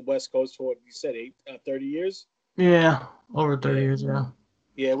the West Coast for what you said, 30 years. Yeah, over 30 years. Yeah.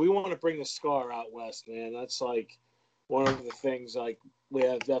 Yeah, we want to bring the ska out west, man. That's like one of the things we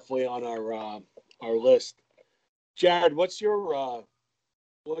have definitely on our list. Jared, what's your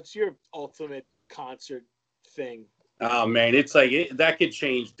ultimate concert thing? Oh man, it's that could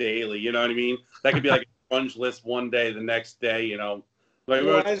change daily. You know what I mean? That could be like a grunge list one day, the next day.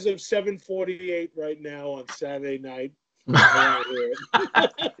 As of 7:48 right now on Saturday night.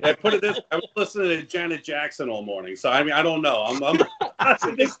 I put it this: I was listening to Janet Jackson all morning, so I mean, I don't know. I'm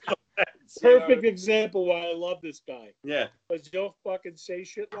perfect example why I love this guy. Yeah, because you'll fucking say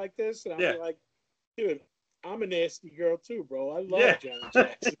shit like this, and I'm like, dude, I'm a nasty girl too, bro. I love Janet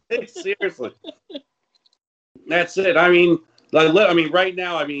Jackson. Seriously, that's it. I mean, right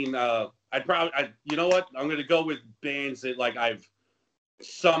now, I'd probably, you know what? I'm gonna go with bands that I've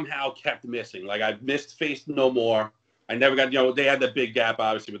somehow kept missing. I've missed Faith No More. I never got, they had that big gap,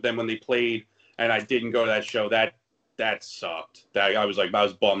 obviously, but then when they played and I didn't go to that show, that sucked. I was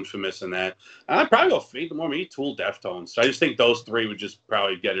bummed for missing that. I'd probably go Faith No More, maybe Tool, Deftones. So I just think those three would just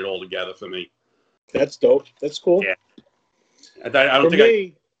probably get it all together for me. That's dope. That's cool. Yeah. I'm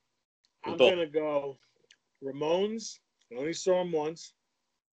going to go Ramones. I only saw them once.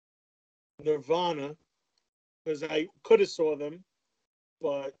 Nirvana, because I could have saw them,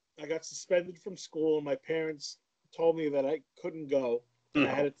 but I got suspended from school, and my parents told me that I couldn't go. And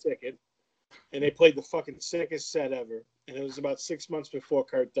I had a ticket, and they played the fucking sickest set ever. And it was about 6 months before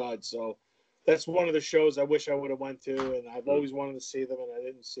Kurt died. So that's one of the shows I wish I would have went to, and I've always wanted to see them, and I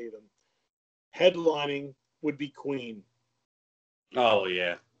didn't see them. Headlining would be Queen. Oh,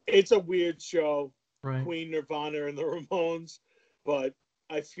 yeah. It's a weird show, right. Queen, Nirvana, and the Ramones, but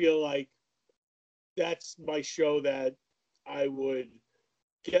I feel like that's my show that I would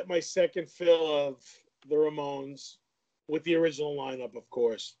get my second fill of the Ramones with the original lineup, of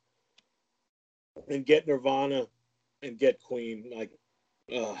course, and get Nirvana and get Queen.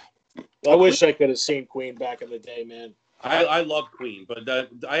 I wish I could have seen Queen back in the day, man. I love Queen, but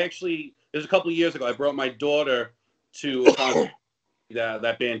I actually, it was a couple of years ago, I brought my daughter to a concert,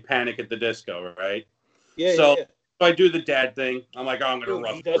 that band Panic at the Disco, right? Yeah, so, yeah. So I do the dad thing. I'm like, I'm going to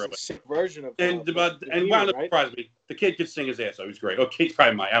rough He does a sick version of and wound up surprising me. The kid could sing his ass off. He was great. Okay, he's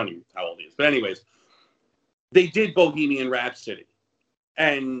probably I don't even know how old he is. But anyways, they did Bohemian Rhapsody.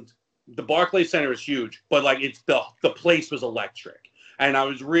 And the Barclays Center is huge, but it's the place was electric. And I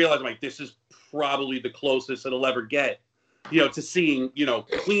was realizing this is probably the closest it'll ever get, to seeing,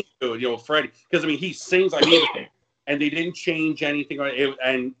 Queen do it, Freddie. Because he sings and they didn't change anything,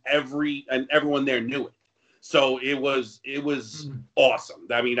 and everyone there knew it. So it was awesome.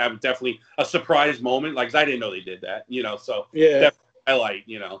 I mean, I was definitely a surprise moment, because I didn't know they did that, So yeah, highlight,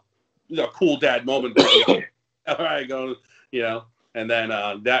 a cool dad moment. All right, going, and then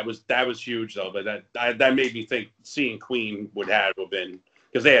that was huge though. But that made me think seeing Queen would have been,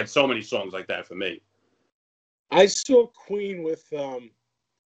 because they had so many songs like that for me. I saw Queen with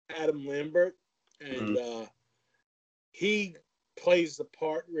Adam Lambert, and he plays the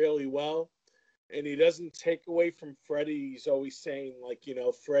part really well, and he doesn't take away from Freddie. He's always saying, like,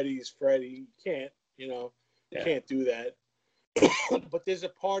 Freddie's Freddie. You can't do that. But there's a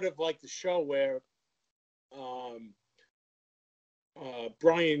part of, like, the show where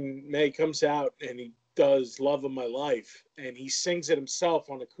Brian May comes out and he does Love of My Life, and he sings it himself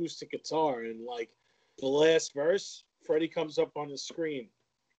on acoustic guitar, and, like, the last verse, Freddie comes up on the screen.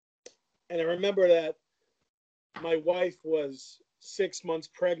 And I remember that my wife was 6 months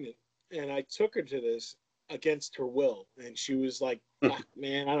pregnant, and I took her to this against her will. And she was like,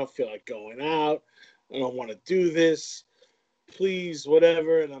 man, I don't feel like going out. I don't want to do this. Please,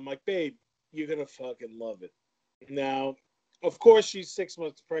 whatever. And I'm like, babe, you're going to fucking love it. Now, of course, she's 6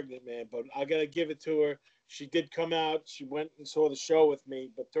 months pregnant, man, but I got to give it to her. She did come out. She went and saw the show with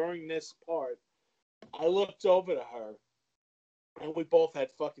me. But during this part, I looked over to her, and we both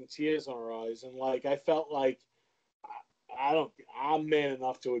had fucking tears in our eyes. And, like, I felt like I'm man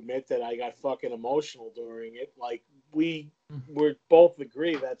enough to admit that I got fucking emotional during it. Like, we both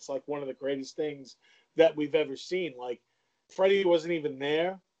agree that's, like, one of the greatest things that we've ever seen. Like, Freddie wasn't even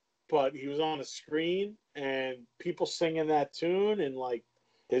there, but he was on a screen, and people singing that tune, and, like,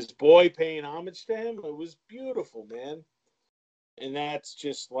 his boy paying homage to him. It was beautiful, man. And that's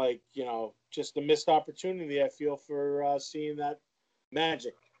just, like, just a missed opportunity, I feel, for seeing that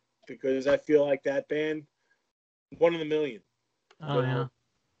magic. Because I feel like that band, one in a million. Oh, yeah.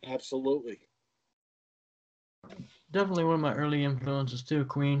 Absolutely. Definitely one of my early influences, too,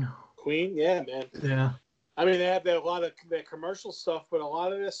 Queen. Queen, yeah, man. Yeah. I mean, they have a lot of their commercial stuff, but a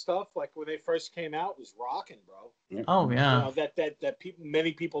lot of this stuff, like when they first came out, was rocking, bro. Oh, yeah. That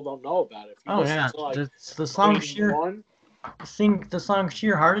many people don't know about it. Oh, yeah. To, like, the song Queen the song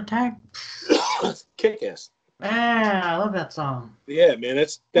Sheer Heart Attack. Kick-ass. Man, I love that song. Yeah, man,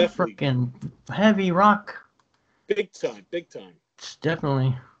 it's definitely freaking heavy rock. Big time. It's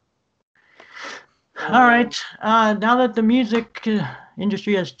definitely. All right. Now that the music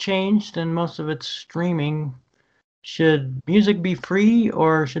industry has changed and most of it's streaming, should music be free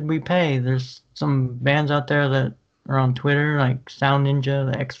or should we pay? There's some bands out there that are on Twitter, like Sound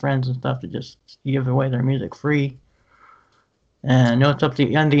Ninja, the X-Friends and stuff, that just give away their music free. And I know it's up to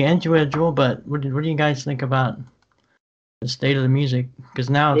the individual, but what do you guys think about the state of the music?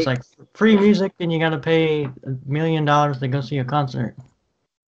 Because now it's like free music and you got to pay $1 million to go see a concert.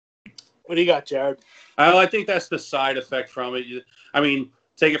 What do you got, Jared? I think that's the side effect from it. I mean,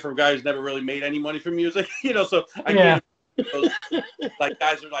 take it from guys who's never really made any money from music, so I can't. Like,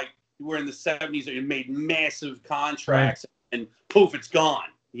 guys are like, we're in the 70s and made massive contracts, and poof, it's gone.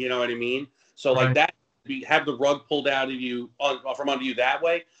 You know what I mean? So like that, have the rug pulled out of you from under you that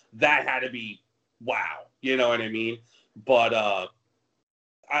way. That had to be wow. You know what I mean? But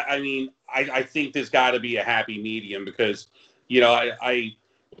I mean, I think there's got to be a happy medium because I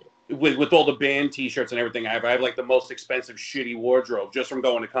with all the band T-shirts and everything I have like the most expensive shitty wardrobe just from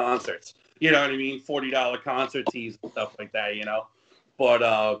going to concerts. You know what I mean? $40 concert tees and stuff like that.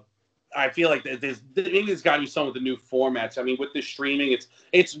 But I feel like there's got to be some of the new formats. I mean, with the streaming,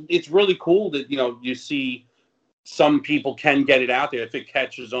 it's really cool that you see some people can get it out there if it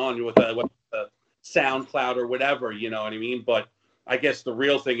catches on with the SoundCloud or whatever. You know what I mean? But I guess the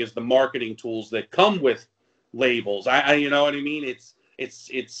real thing is the marketing tools that come with labels. I you know what I mean?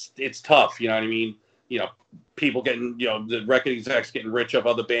 It's tough. You know what I mean? People getting the record execs getting rich off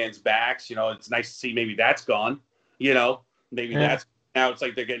other bands' backs. It's nice to see maybe that's gone. Maybe that's. Now it's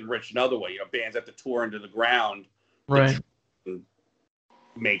like they're getting rich another way. Bands have to tour into the ground, right?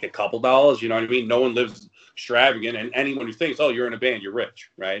 Make a couple dollars. You know what I mean? No one lives extravagant, and anyone who thinks, "Oh, you're in a band, you're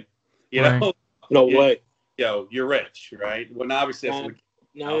rich," right? No way. You're rich, right? Well, obviously that's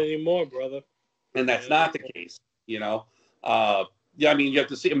not anymore, brother. And that's not the case. I mean, you have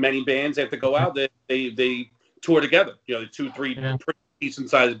to see many bands have to go out. They tour together. The 2-3 pretty decent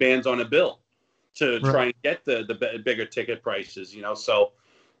sized bands on a bill to try and get the bigger ticket prices, So,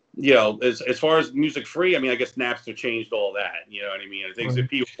 as far as music free, I mean, I guess Napster changed all that. You know what I mean? I think if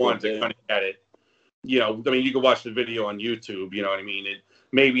people want to kind of get it, I mean, you can watch the video on YouTube. You know what I mean?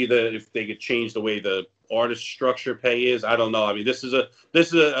 Maybe if they could change the way the artist structure pay is, I don't know. I mean, this is a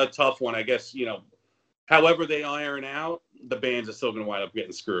tough one. I guess however they iron out, the bands are still going to wind up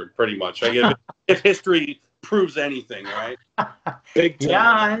getting screwed, pretty much. I guess if history proves anything, right? Big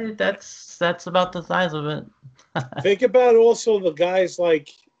time. Yeah, that's about the size of it. Think about also the guys like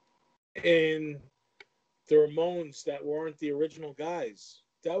in the Ramones that weren't the original guys.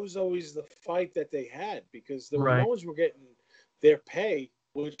 That was always the fight that they had because the Ramones were getting their pay,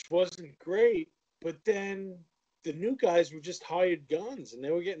 which wasn't great, but then the new guys were just hired guns, and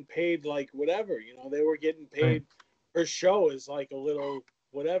they were getting paid like whatever. They were getting paid per show as like a little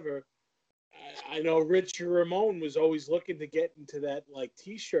whatever. I know Richie Ramone was always looking to get into that like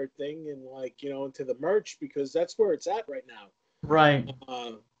T-shirt thing and like into the merch because that's where it's at right now. Right.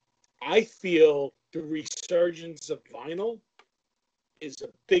 I feel the resurgence of vinyl is a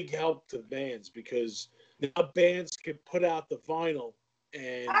big help to bands because now bands can put out the vinyl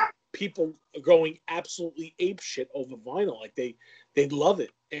and people are going absolutely apeshit over vinyl. Like they love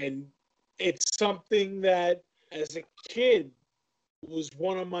it. And it's something that as a kid was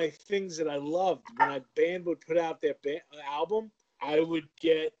one of my things that I loved. When a band would put out their album, I would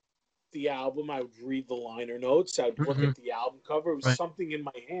get the album. I would read the liner notes. I would look at the album cover. It was something in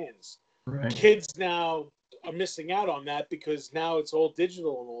my hands. Right. Kids now are missing out on that because now it's all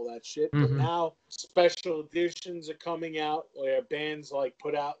digital and all that shit. But now special editions are coming out where bands like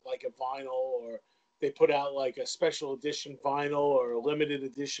put out like a vinyl or they put out like a special edition vinyl or a limited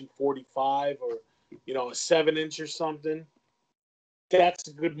edition 45 or, a 7-inch or something. That's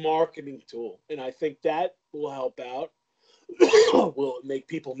a good marketing tool. And I think that will help out. Will it make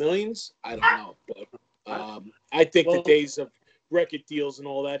people millions? I don't know. But I think the days of record deals and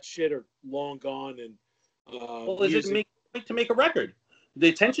all that shit are long gone. And is it to make a record? The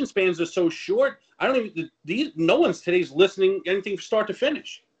attention spans are so short. I don't even no one's today's listening anything from start to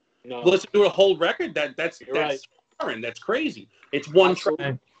finish. No. Listen to a whole record. That's right. foreign. That's crazy. It's one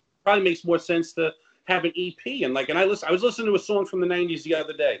track. Probably makes more sense to have an EP. And I was listening to a song from the 90s the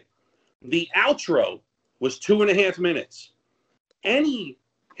other day. The outro was 2.5 minutes. Any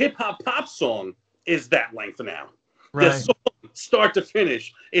hip hop pop song is that length now. Right. The song, start to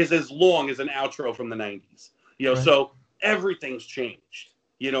finish, is as long as an outro from the 90s. So everything's changed.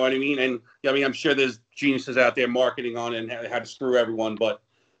 You know what I mean? And I'm sure there's geniuses out there marketing on it and how to screw everyone. But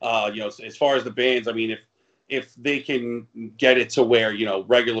as far as the bands, I mean, if they can get it to where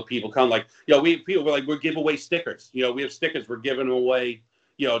regular people come, like we're giving away stickers. We have stickers we're giving away.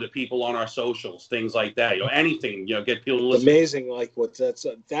 To people on our socials, things like that. Anything. Get people to listen. Amazing, like what that's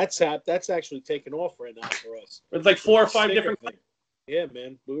actually taken off right now for us. It's like 4 or 5 different things. Yeah,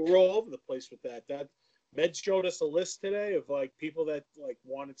 man, we were all over the place with that. That Med showed us a list today of like people that like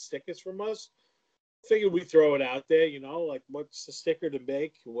wanted stickers from us. Figured we throw it out there, like what's the sticker to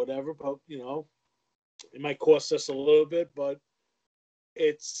make or whatever. But it might cost us a little bit, but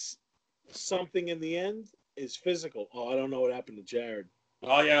it's something in the end is physical. Oh, I don't know what happened to Jared.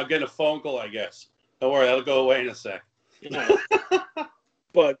 Oh, yeah, I'll get a phone call, I guess. Don't worry, that'll go away in a sec.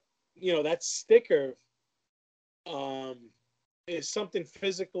 But, that sticker is something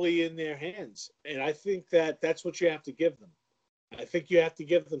physically in their hands. And I think that's what you have to give them. I think you have to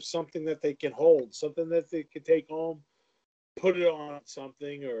give them something that they can hold, something that they can take home, put it on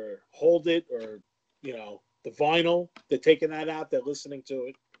something or hold it or, the vinyl. They're taking that out. They're listening to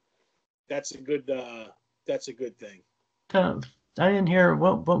it. That's a good thing. I didn't hear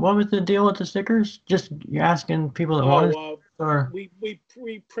what was the deal with the stickers? Just you're asking people that want or we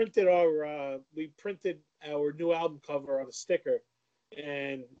printed our new album cover on a sticker,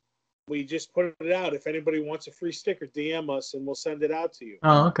 and we just put it out. If anybody wants a free sticker, DM us and we'll send it out to you.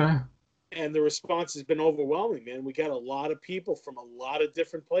 Oh, okay. And the response has been overwhelming, man. We got a lot of people from a lot of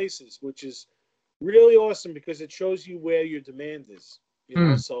different places, which is really awesome because it shows you where your demand is.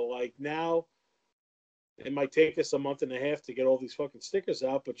 So like now. It might take us a month and a half to get all these fucking stickers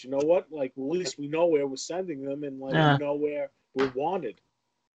out, but you know what? Like, at least we know where we're sending them, and we know where we're wanted.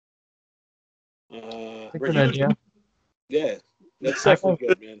 Good idea. Yeah, that's definitely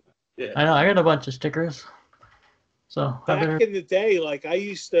good, man. Yeah. I know. I got a bunch of stickers. So back in the day, like I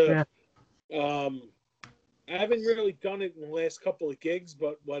used to. I haven't really done it in the last couple of gigs,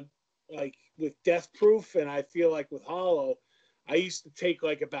 but like with Death Proof, and I feel like with Hollow. I used to take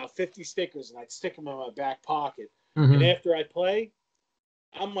like about 50 stickers and I'd stick them in my back pocket. And after I play,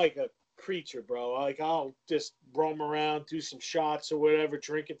 I'm like a creature, bro. Like I'll just roam around, do some shots or whatever,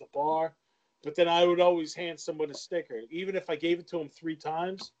 drink at the bar. But then I would always hand someone a sticker, even if I gave it to them 3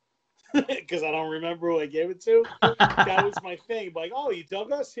 times, because I don't remember who I gave it to. That was my thing. Like, oh, you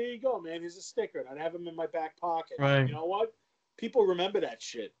dug us? Here you go, man. Here's a sticker. And I'd have them in my back pocket. Right. You know what? People remember that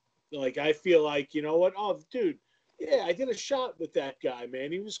shit. Like I feel like, you know what? Oh, dude. Yeah, I did a shot with that guy,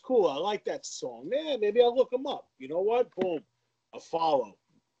 man. He was cool. I like that song. Yeah, maybe I'll look him up. You know what? Boom. A follow.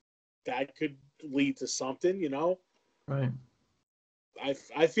 That could lead to something, Right.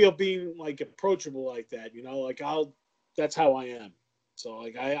 I feel being like approachable like that, like that's how I am. So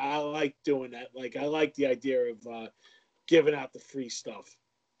like I like doing that. Like I like the idea of giving out the free stuff.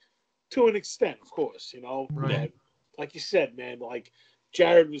 To an extent, of course, Right. But like you said, man, like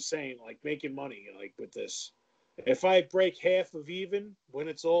Jared was saying, like making money like with this. If I break half of even when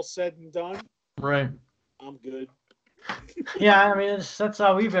it's all said and done, Right. I'm good. Yeah, I mean that's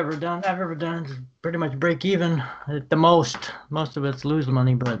all we've ever done. I've ever done is pretty much break even at the most. Most of it's lose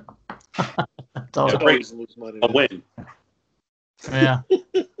money, but that's all. Yeah, I always lose money. A Man. win. Yeah.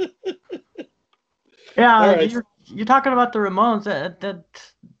 Yeah, All right. you're talking about the Ramones.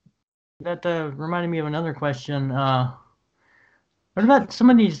 That reminded me of another question. What about some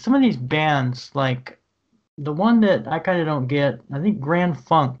of these bands, like the one that I kind of don't get? I think Grand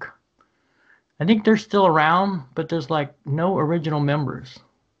Funk. I think they're still around, but there's like no original members.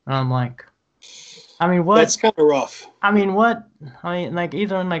 And I'm like, I mean, what? That's kind of rough. I mean, what? I mean, like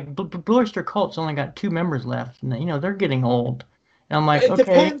either like Blue Oyster Cult's only got 2 members left, and they're getting old. And I'm like, It okay,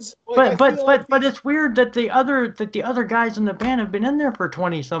 depends. Like, I feel like but it's weird that the other guys in the band have been in there for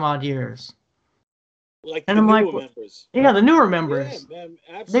 20 some odd years. like And the I'm like, newer members. yeah, the newer Yeah, members. man,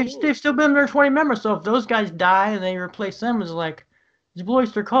 They've absolutely. still been there 20 members. So if those guys die and they replace them, it's like it's Blue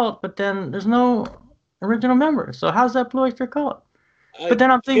Oyster Cult, but then there's no original members. So how's that Blue Oyster Cult? But then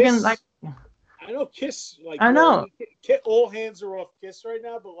I'm thinking Kiss, like, I know Kiss. Like, I know. all hands are off Kiss right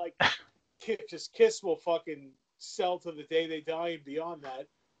now, but like, Kiss will fucking sell to the day they die and beyond that.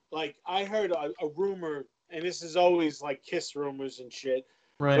 Like, I heard a rumor, and this is always like Kiss rumors and shit.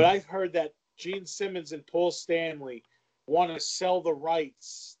 Right. But I've heard that Gene Simmons and Paul Stanley want to sell the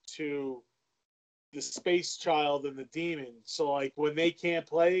rights to the Space Child and the Demon. So, like, when they can't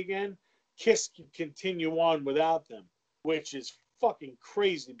play again, Kiss can continue on without them, which is fucking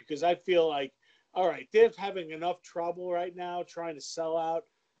crazy because I feel like, all right, they're having enough trouble right now trying to sell out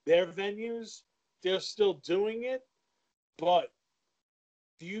their venues. They're still doing it, but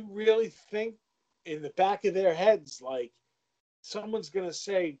do you really think in the back of their heads, like, someone's going to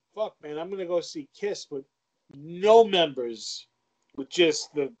say, fuck, man, I'm going to go see Kiss with no members, with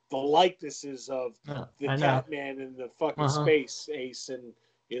just the likenesses of the Catman and the fucking Space Ace and,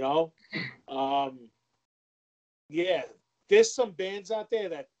 you know? Yeah, there's some bands out there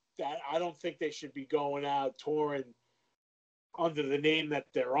that I don't think they should be going out touring under the name that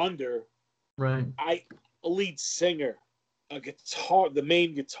they're under. Right. A lead singer, the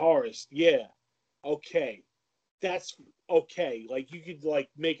main guitarist, yeah, okay. That's okay. Like, you could like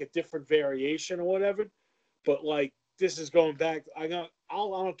make a different variation or whatever, but like this is going back. I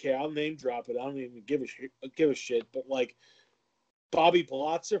don't care. I'll name drop it. I don't even give a shit. But like Bobby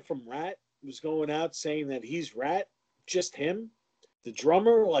Blotzer from Rat was going out saying that he's Rat, just him, the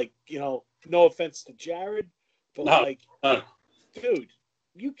drummer. Like, you know, no offense to Jared, but dude,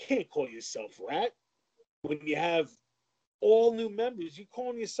 you can't call yourself Rat when you have all new members. You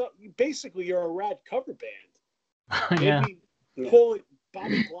calling yourself basically you're a Rat cover band. Maybe call it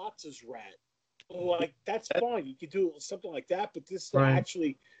Bobby Blotzer's Rat. Like, that's fine. You could do something like that, but this to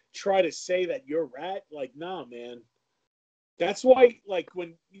actually try to say that you're Rat, like, nah, man. That's why, like,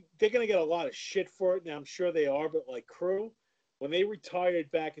 when they're gonna get a lot of shit for it, and I'm sure they are, but like Crew, when they retired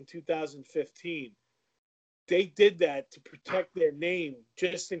back in 2015, they did that to protect their name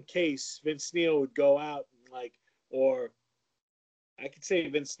just in case Vince Neil would go out and like, or I could say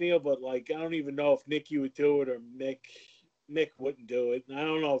Vince Neil, but like I don't even know if Nicky would do it or Mick wouldn't do it. And I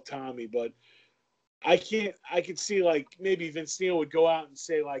don't know if Tommy, but I could see like maybe Vince Neil would go out and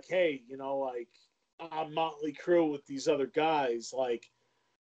say like, hey, you know, like I'm Motley Crue with these other guys. Like,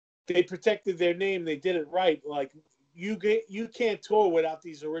 they protected their name, they did it right. Like, you can't tour without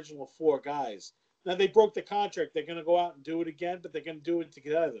these original 4 guys. Now they broke the contract. They're gonna go out and do it again, but they're gonna do it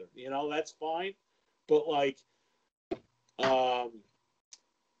together. You know, that's fine. But like,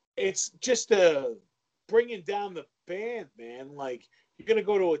 it's just bringing down the band, man. Like, you're gonna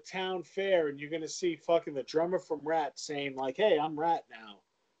go to a town fair and you're gonna see fucking the drummer from Rat saying like, "Hey, I'm Rat now,"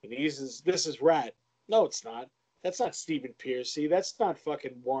 and this is Rat. No, it's not. That's not Stephen Pearcy. That's not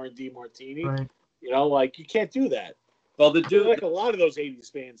fucking Warren DeMartini. Right. You know, like, you can't do that. Well, the dude, like a lot of those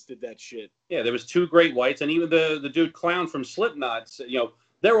 '80s bands did that shit. Yeah, there was 2 Great Whites, and even the dude Clown from Slipknot. You know,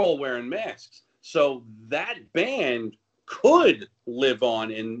 they're all wearing masks, so that band could live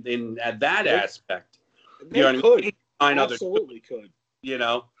on in at that aspect. They could. Absolutely could. You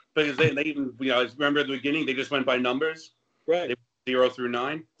know, because they even, you know, remember at the beginning they just went by numbers, right? 0 through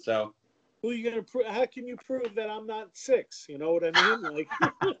 9. So who are you gonna prove? How can you prove that I'm not 6? You know what I mean? Like,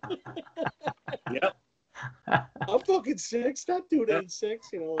 yep. I'm fucking 6. That dude ain't 6.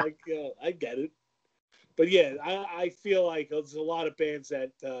 You know, like, I get it. But yeah, I feel like there's a lot of bands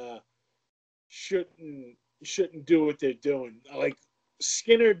that shouldn't do what they're doing. Like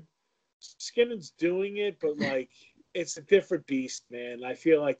Skinner's doing it, but like, it's a different beast, man. I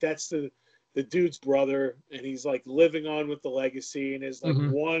feel like that's the dude's brother, and he's like living on with the legacy, and is like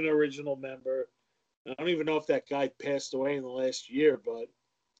one original member. I don't even know if that guy passed away in the last year, but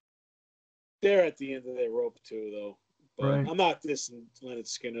they're at the end of their rope too, though. But Right. I'm not dissing Leonard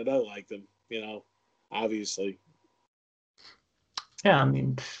Skinner. I like them, obviously. Yeah, I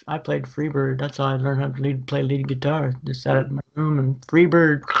mean, I played Freebird. That's how I learned how to play lead guitar. Just sat in my room and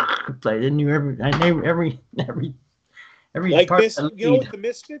Freebird played. I knew every Like part this, of the you know lead. what,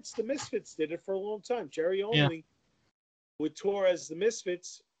 the Misfits did it for a long time. Jerry Yeah. Only would tour as the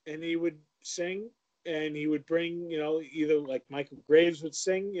Misfits, and he would sing, and he would bring, either like Michael Graves would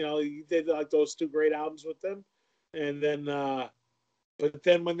sing. He did like those two great albums with them, and then, but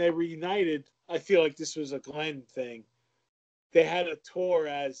then when they reunited, I feel like this was a Glenn thing. They had a tour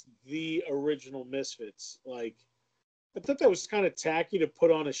as the original Misfits. Like, I thought that was kind of tacky to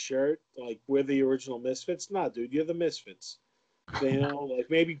put on a shirt like we're the original Misfits. Nah, dude, you're the Misfits. Like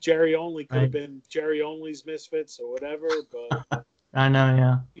maybe Jerry Only could have Right. been Jerry Only's Misfits or whatever. But I know,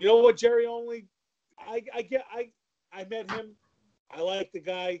 yeah. you know what, Jerry Only, I met him. I like the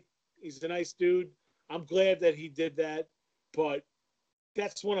guy. He's a nice dude. I'm glad that he did that. But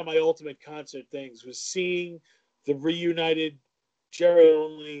that's one of my ultimate concert things was seeing the reunited Jerry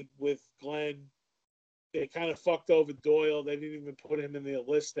Only with Glenn. They kind of fucked over Doyle. They didn't even put him in the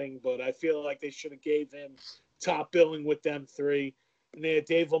listing, but I feel like they should have gave him top billing with them three. And they had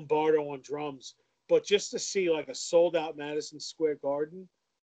Dave Lombardo on drums. But just to see like a sold out Madison Square Garden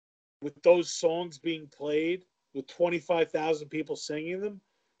with those songs being played with 25,000 people singing them,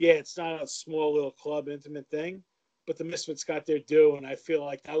 yeah, it's not a small little club intimate thing, but the Misfits got their due, and I feel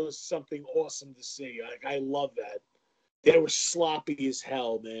like that was something awesome to see. Like, I love that. They were sloppy as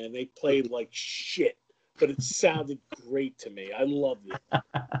hell, man. They played like shit, but it sounded great to me. I loved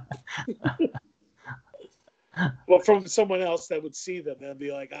it. Well, from someone else that would see them and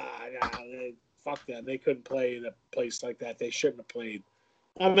be like, fuck them. They couldn't play in a place like that. They shouldn't have played.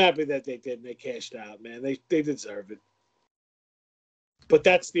 I'm happy that they did and they cashed out, man. They deserve it. But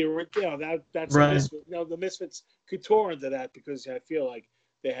that's the original. That's Right. a Misfit. The Misfits could tour into that because I feel like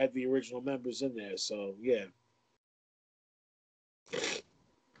they had the original members in there. So yeah.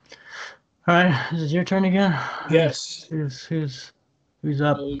 All right, is it your turn again? Yes. Who's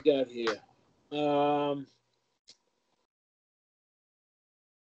up? What we got here? All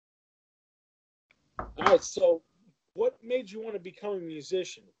right. So, what made you want to become a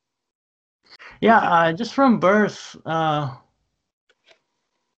musician? Yeah, just from birth.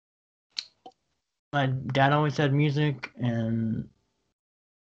 My dad always had music, and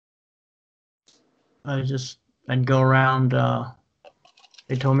I'd go around.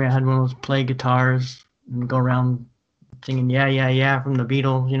 They told me I had one of those play guitars and go around singing "Yeah, Yeah, Yeah" from the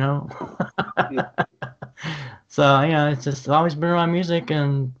Beatles, So yeah, it's just always been around music,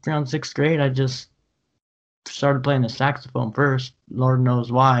 and around 6th grade, I just started playing the saxophone first. Lord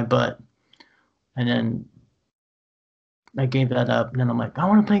knows why, and then I gave that up. And then I'm like, I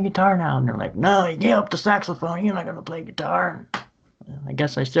want to play guitar now, and they're like, No, you gave up the saxophone. You're not gonna play guitar. I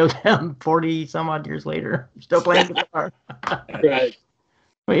guess I showed them 40 some odd years later, still playing guitar. Right.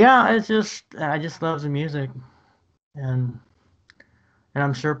 But yeah, I just love the music, and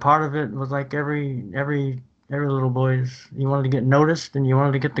I'm sure part of it was like every little boy's. You wanted to get noticed, and you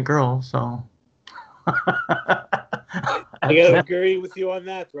wanted to get the girl. So I gotta agree with you on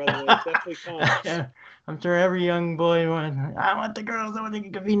that, brother. It definitely counts. I'm sure every young boy wanted. I want the girls. I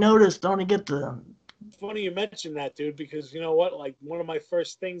want to be noticed. I want to get the. It's funny you mentioned that, dude, because you know what? Like one of my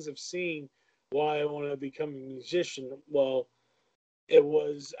first things of seeing why I want to become a musician. Well, it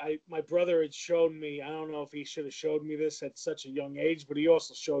was my brother had showed me. I don't know if he should have showed me this at such a young age, but he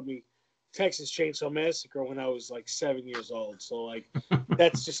also showed me Texas Chainsaw Massacre when I was like 7 years old. So like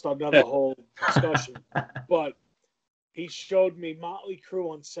that's just another whole discussion. But he showed me Motley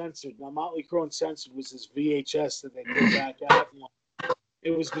Crue Uncensored. Now Motley Crue Uncensored was his VHS that they put back out.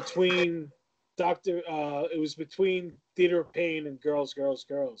 It was between it was between Theater of Pain and Girls, Girls,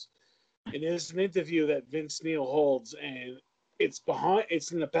 Girls. And there's an interview that Vince Neil holds, and it's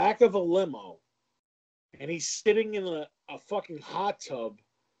in the back of a limo, and he's sitting in a fucking hot tub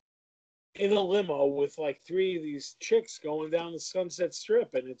in a limo with like three of these chicks going down the Sunset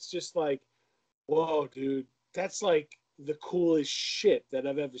Strip, and it's just like, whoa, dude, that's like the coolest shit that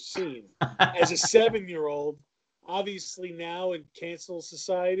I've ever seen. As a 7-year-old, obviously now in cancel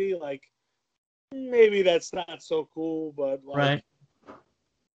society, like maybe that's not so cool, but like Right.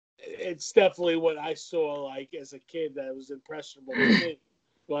 it's definitely what I saw like as a kid that was impressionable to me.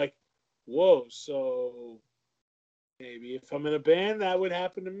 Like, whoa, so maybe if I'm in a band that would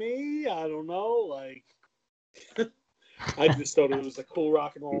happen to me. I don't know. Like I just thought it was a cool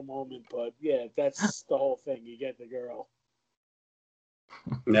rock and roll moment, but yeah, that's the whole thing. You get the girl.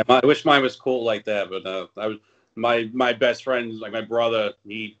 Yeah, I wish mine was cool like that, but I was my best friend, like my brother,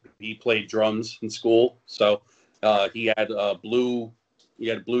 he played drums in school, so he had a blue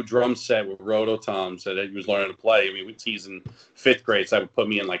drum set with rototoms that he was learning to play. I mean, he's in 5th grade, so that would put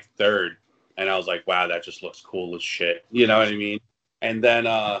me in like 3rd, and I was like, wow, that just looks cool as shit. You know what I mean? And then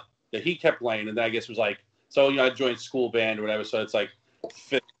he kept playing, and then I guess it was like, so I joined school band or whatever. So it's like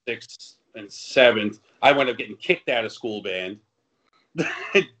 5th, 6th, and 7th. I wound up getting kicked out of school band.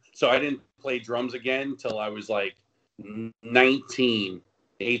 So I didn't play drums again until I was like 19,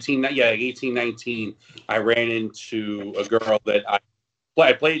 18, 19. I ran into a girl that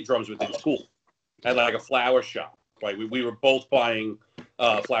I played drums with in school at like a flower shop. Right, we were both buying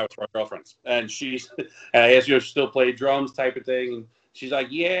flowers for our girlfriends, and and I asked her if she still played drums, type of thing, and she's like,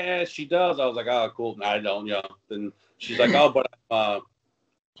 yeah, she does. I was like, oh, cool. I don't, Then she's like, oh, but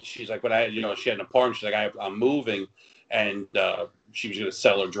she's like, but she had an apartment. She's like, I'm moving, and she was going to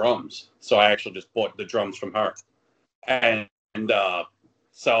sell her drums. So I actually just bought the drums from her. And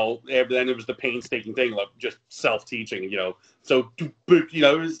so then it was the painstaking thing of just self-teaching, So, it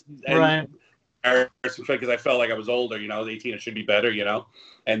was, Right. Because I felt like I was older, I was 18, it should be better,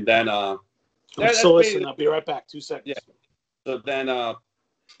 And then I'm still listening. I'll be right back. 2 seconds. Yeah. So then I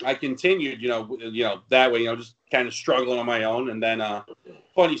continued, that way, just kind of struggling on my own. And then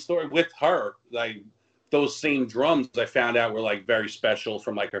funny story with her, like those same drums I found out were like very special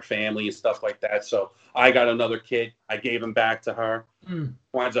from like her family and stuff like that. So I got another kit. I gave them back to her.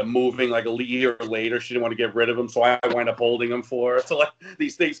 Winds up moving like a year later. She didn't want to get rid of them, so I wound up holding them for her. So like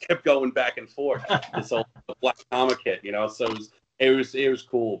these things kept going back and forth. This whole Black Mama kit, So it was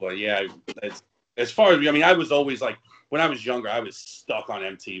cool. But yeah, as far as I was always like, when I was younger, I was stuck on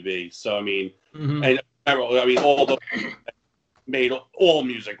MTV. So and all the made all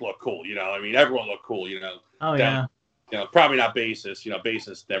music look cool. Everyone looked cool. Oh yeah. Probably not bassists.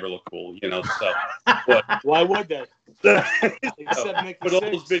 Bassists never look cool. So, but why would they? Except Nick but all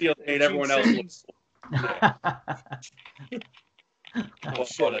those videos made everyone else look cool. Oh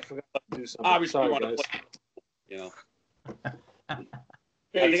shit! I forgot to do something. Obviously, sorry, guys.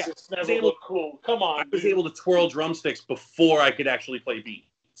 Bassists never look cool. Come on. I was able to twirl drumsticks before I could actually play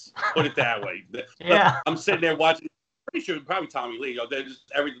beats. Put it that way. Yeah. I'm sitting there watching. Pretty sure probably Tommy Lee. They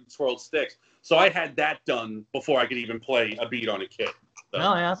just everything twirled sticks. So I had that done before I could even play a beat on a kit. So.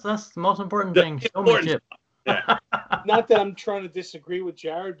 No, yeah, that's the most important thing. Showmanship. Yeah. Not that I'm trying to disagree with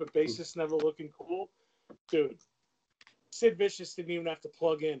Jared, but bassists never looking cool, dude. Sid Vicious didn't even have to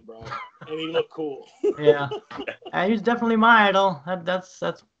plug in, bro, and he looked cool. Yeah, he's definitely my idol. That's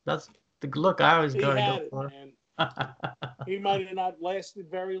the look I always go for. Man. He might have not lasted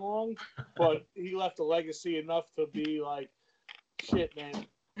very long, but he left a legacy enough to be like, shit, man.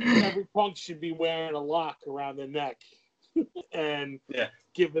 Every punk should be wearing a lock around their neck and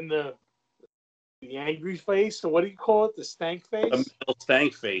giving the angry face, or what do you call it? The stank face? The metal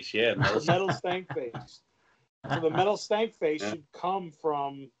stank face, yeah. The metal stank face. So the metal stank face should come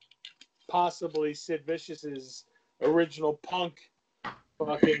from possibly Sid Vicious's original punk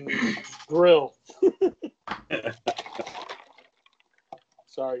fucking grill.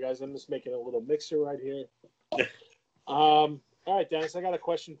 Sorry, guys. I'm just making a little mixer right here. All right, Dennis, I got a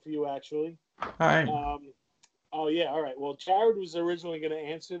question for you, actually. All right. Oh, yeah, all right. Well, Jared was originally going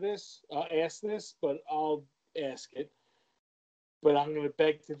to ask this, but I'll ask it. But I'm going to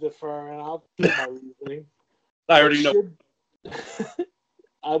beg to defer, and I'll do my reasoning. I already know.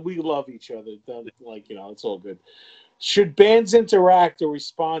 We love each other. It's all good. Should bands interact or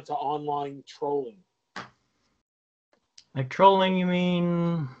respond to online trolling? Like trolling, you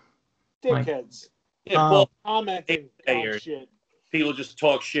mean? Dickheads. Commenting on shit. People just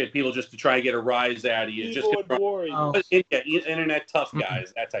talk shit. People just to try and get a rise out of you. Internet tough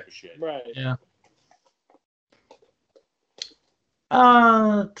guys, that type of shit. Right. Yeah.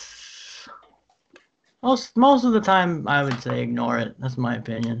 Most of the time, I would say ignore it. That's my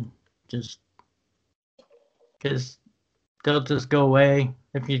opinion. Just because they'll just go away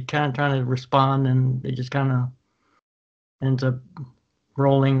if you kind of trying to respond, and they just kind of ends up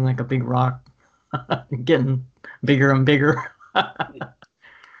rolling like a big rock, getting bigger and bigger.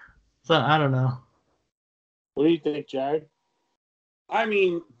 So I don't know. What do you think, Jared?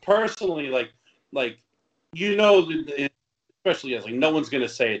 Personally, especially as no one's gonna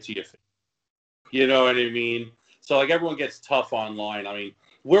say it to your face. You know what I mean? So everyone gets tough online.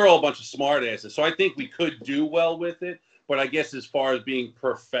 We're all a bunch of smart asses, so I think we could do well with it. But I guess as far as being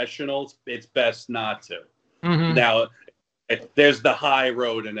professionals, it's best not to. Mm-hmm. Now, there's the high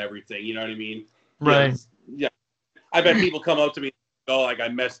road and everything. You know what I mean? Right. Yeah. I bet people come up to me go like I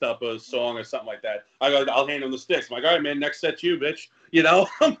messed up a song or something like that. I'll hand him the sticks. I'm like, all right, man, next set's you, bitch. You know,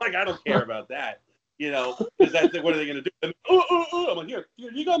 I'm like, I don't care about that. You know, because what are they gonna do? And, I'm like, here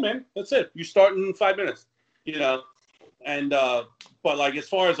you go, man. That's it. You start in 5 minutes. You know, and but like as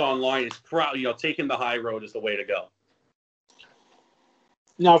far as online, it's probably taking the high road is the way to go.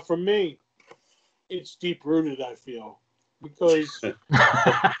 Now, for me, it's deep rooted. I feel because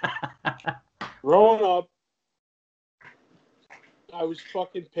growing up, I was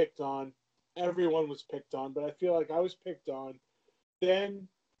fucking picked on. Everyone was picked on, but I feel like I was picked on. Then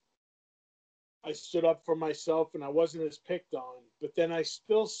I stood up for myself and I wasn't as picked on. But then I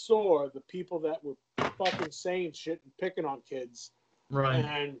still saw the people that were fucking saying shit and picking on kids. Right.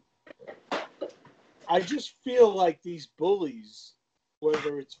 And I just feel like these bullies,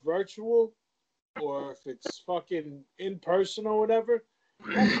 whether it's virtual or if it's fucking in person or whatever,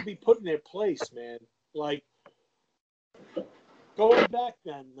 have to be put in their place, man. Like, going back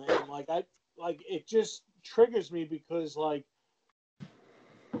then, man, like it just triggers me because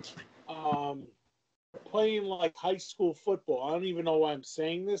playing like high school football. I don't even know why I'm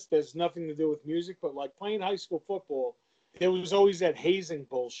saying this. There's nothing to do with music, but like playing high school football, there was always that hazing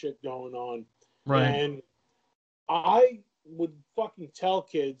bullshit going on. Right. And I would fucking tell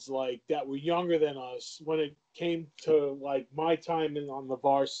kids like that were younger than us when it came to like my time on the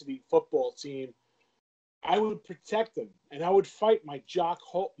varsity football team. I would protect them, and I would fight my jock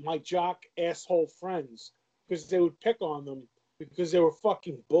asshole friends because they would pick on them because they were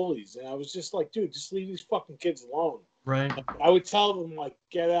fucking bullies. And I was just like, dude, just leave these fucking kids alone. Right. I would tell them, like,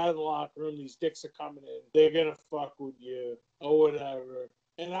 get out of the locker room. These dicks are coming in. They're going to fuck with you or whatever.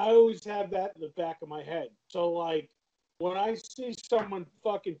 And I always have that in the back of my head. So, like, when I see someone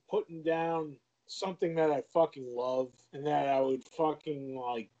fucking putting down something that I fucking love and that I would fucking,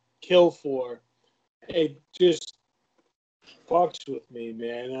 like, kill for, it just fucks with me,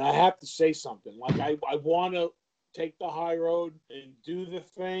 man. And I have to say something. Like, I want to take the high road and do the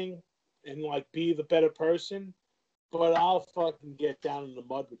thing and, like, be the better person. But I'll fucking get down in the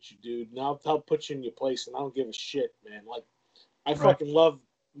mud with you, dude. And I'll put you in your place, and I don't give a shit, man. Like, I fucking love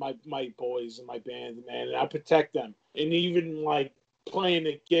my boys and my band, man. And I protect them. And even, like, playing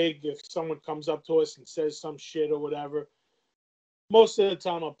a gig, if someone comes up to us and says some shit or whatever, most of the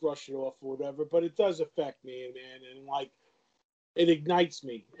time I'll brush it off or whatever, but it does affect me, man, and like it ignites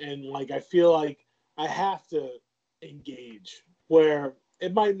me, and like I feel like I have to engage where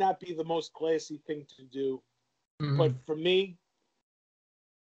it might not be the most classy thing to do, but for me,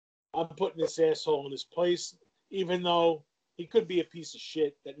 I'm putting this asshole in his place, even though he could be a piece of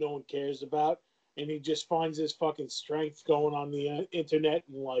shit that no one cares about, and he just finds his fucking strength going on the internet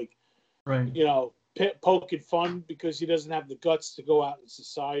and like, poking fun because he doesn't have the guts to go out in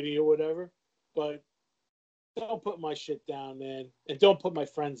society or whatever. But don't put my shit down, man. And don't put my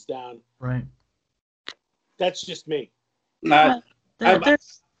friends down. Right. That's just me. I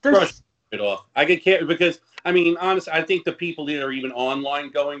There's it off. I get carried because I mean, honestly, I think the people that are even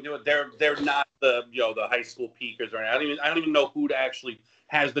online going to it, they're not the the high school peakers or anything. I don't even know who actually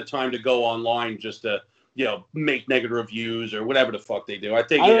has the time to go online just to make negative reviews or whatever the fuck they do. I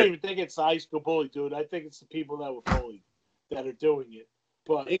don't even think it's the high school bully, dude. I think it's the people that were bullied that are doing it.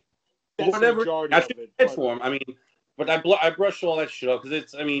 But that's the majority of it. For them. I mean, but I brush all that shit off because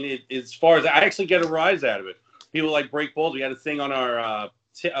it's as far as I actually get a rise out of it. People like Break Balls. We had a thing on our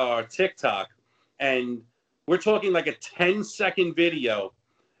TikTok, and we're talking like a 10-second video,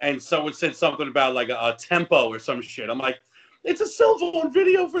 and someone said something about like a tempo or some shit. I'm like, it's a cell phone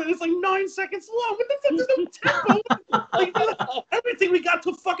video it's like 9 seconds long. What the fuck is no tempo? Like, everything we got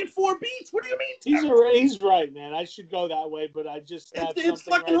to fucking 4 beats. What do you mean? He's right, man. I should go that way, but I just have something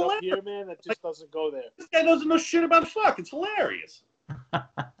right hilarious. Up here, man, that just doesn't go there. This guy doesn't know shit about fuck. It's hilarious.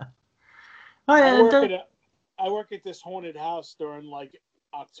 I work at this haunted house during like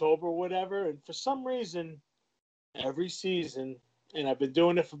October or whatever, and for some reason, every season, and I've been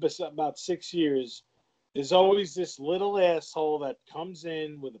doing it for about 6 years, there's always this little asshole that comes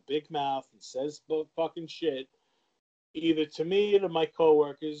in with a big mouth and says fucking shit, either to me or to my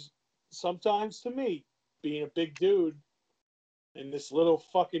coworkers, sometimes to me, being a big dude. And this little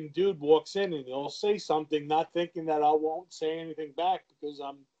fucking dude walks in and he'll say something, not thinking that I won't say anything back because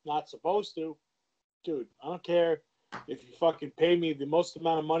I'm not supposed to. Dude, I don't care if you fucking pay me the most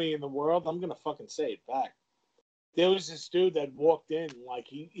amount of money in the world, I'm going to fucking say it back. There was this dude that walked in, like,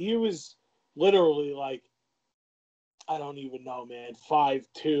 he was literally like, I don't even know, man,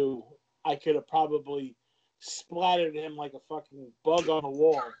 5'2". I could have probably splattered him like a fucking bug on a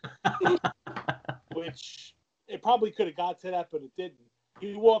wall. Which, it probably could have got to that, but it didn't.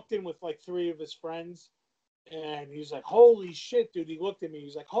 He walked in with like 3 of his friends, And he was like, holy shit, dude. He looked at me. He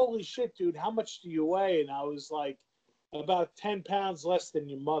was like, holy shit, dude, how much do you weigh? And I was like, about 10 pounds less than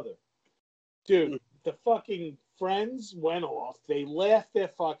your mother. Dude, the fucking friends went off. They laughed their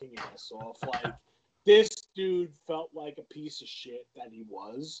fucking ass off. Like, this dude felt like a piece of shit that he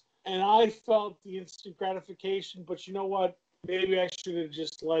was. And I felt the instant gratification. But you know what? Maybe I should have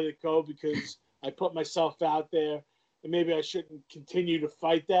just let it go because I put myself out there. And maybe I shouldn't continue to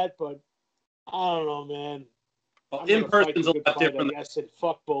fight that. But I don't know, man. Well, in person's a lot different. I said,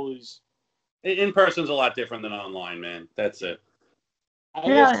 fuck bullies. In person's a lot different than online, man. That's it. I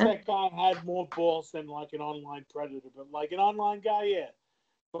guess that guy had more balls than like an online predator, but like an online guy, yeah.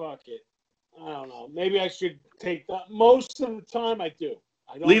 Fuck it. I don't know. Maybe I should take that. Most of the time, I do.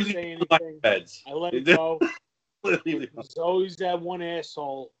 I don't say anything. I let it go. There's always that one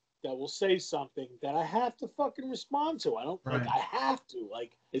asshole that will say something that I have to fucking respond to. I don't like. I have to.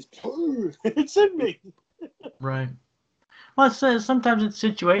 Like it's it's in me. Right. Well, sometimes it's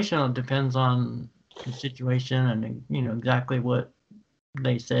situational. It depends on the situation and exactly what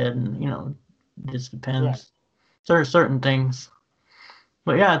they said, and it just depends. Right. There are certain things.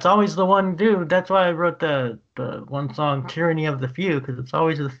 But yeah, it's always the one dude. That's why I wrote the one song "Tyranny of the Few" because it's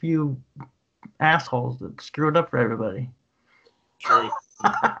always the few assholes that screw it up for everybody. True.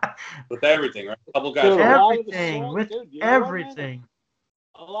 With everything, right? A couple guys. Dude, everything. With everything.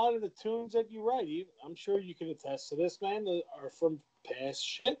 A lot of the tunes that you write, I'm sure you can attest to this, man, that are from past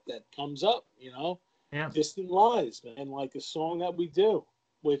shit that comes up, Yeah. Distant Lies, man, like a song that we do,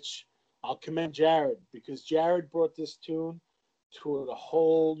 which I'll commend Jared because Jared brought this tune to a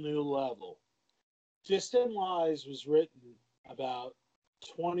whole new level. Distant Lies was written about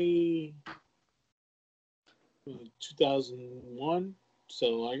 2001.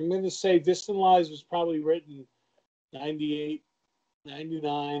 So I'm going to say Distant Lies was probably written 98,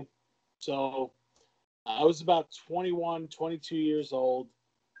 99. So I was about 21, 22 years old.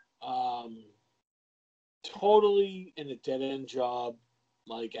 Totally in a dead-end job.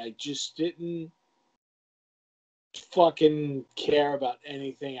 Like, I just didn't fucking care about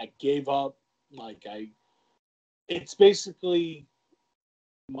anything. I gave up. It's basically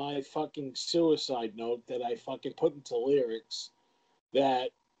my fucking suicide note that I fucking put into lyrics that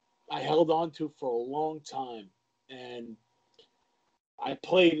I held on to for a long time. And I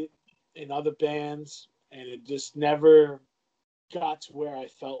played it in other bands, and it just never got to where I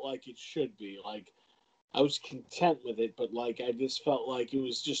felt like it should be. Like, I was content with it, but, like, I just felt like it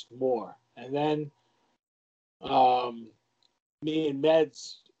was just more. And then me and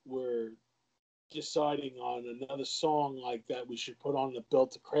Meds were deciding on another song like that we should put on the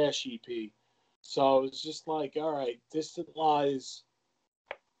Built to Crash EP. So it was just like, all right, Distant Lies,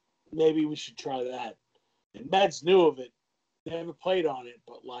 maybe we should try that. And Meds knew of it, never played on it,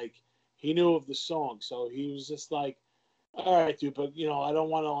 but like he knew of the song, so he was just like, all right, dude, but I don't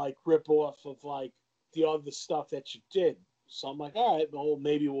want to like rip off of like the other stuff that you did. So I'm like, all right, well,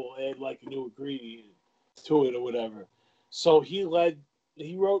 maybe we'll add like a new ingredient to it or whatever. So he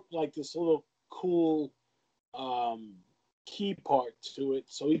wrote like this little cool key part to it.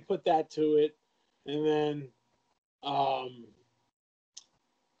 So he put that to it, and then I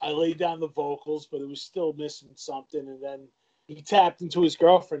laid down the vocals, but it was still missing something. And then he tapped into his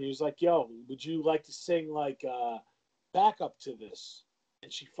girlfriend. He was like, "Yo, would you like to sing like backup to this?"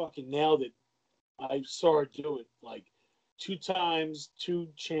 And she fucking nailed it. I saw her do it like 2 times, 2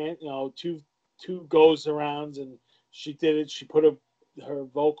 goes arounds, and she did it. She put her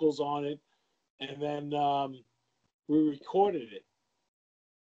vocals on it, and then we recorded it,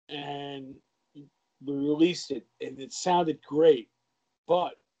 and we released it, and it sounded great.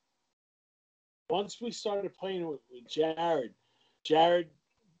 But once we started playing with Jared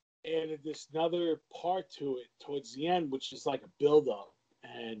added this another part to it towards the end, which is like a build-up.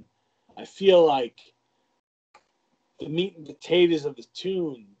 And I feel like the meat and potatoes of the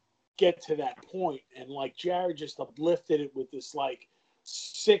tune get to that point, and like Jared just uplifted it with this like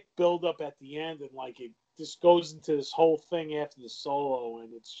sick build-up at the end, and like it just goes into this whole thing after the solo,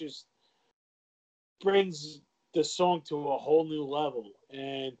 and it's just brings the song to a whole new level,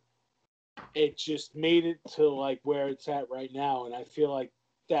 and it just made it to like where it's at right now. And I feel like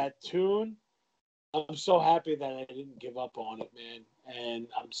that tune, I'm so happy that I didn't give up on it, man. And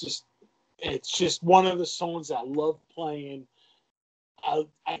it's just one of the songs I love playing. I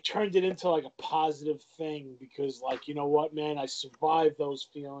turned it into like a positive thing because, like, you know what, man, I survived those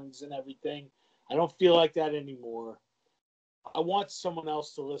feelings and everything. I don't feel like that anymore. I want someone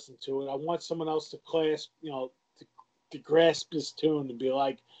else to listen to it. I want someone else to to grasp this tune and be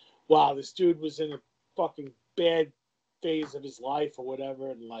like, wow, this dude was in a fucking bad phase of his life or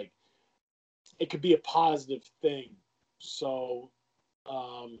whatever, and like it could be a positive thing. So,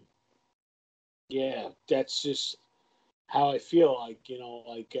 yeah, that's just how I feel. Like, you know,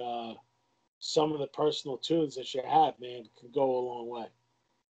 like some of the personal tunes that you have, man, can go a long way.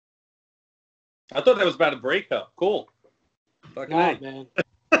 I thought that was about a breakup. Cool. Fucking Nah, A. man.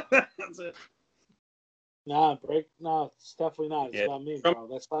 That's it. No, it's definitely not. It's Yeah. about me, bro.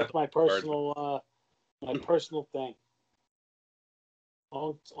 That's my personal thing.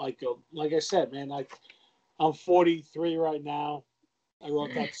 Like I said, man, I'm 43 right now. I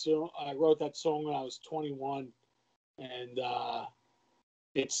wrote that song when I was 21, and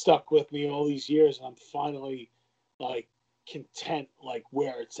it stuck with me all these years. And I'm finally like content, like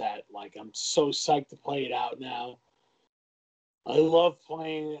where it's at. Like I'm so psyched to play it out now. I love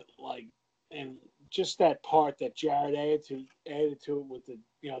playing it, like, and just that part that Jared added to it with the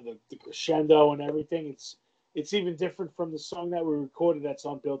the crescendo and everything. It's even different from the song that we recorded that's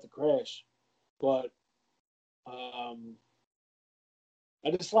on Built to Crash. But I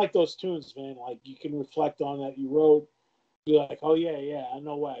just like those tunes, man. Like you can reflect on that you wrote. Be like, oh yeah, I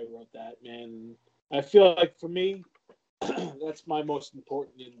know why I wrote that, man. I feel like for me, that's my most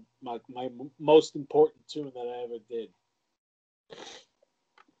important most important tune that I ever did.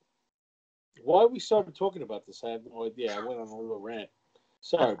 Why we started talking about this, I have no idea. I went on a little rant.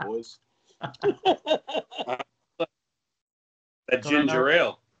 Sorry, boys. That ginger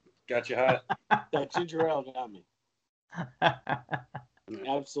ale got you hot. That ginger ale got me.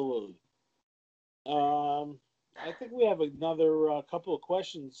 Absolutely. I think we have another couple of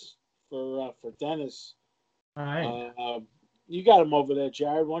questions for Dennis. All right. You got him over there,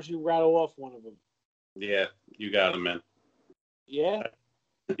 Jared. Why don't you rattle off one of them? Yeah, you got them, man. Yeah?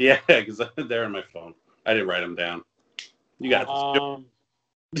 Yeah, because they're on my phone. I didn't write them down. You got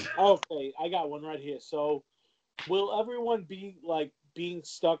this. Okay, I got one right here. So, will everyone be like being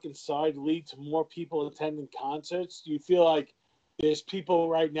stuck inside lead to more people attending concerts? Do you feel like there's people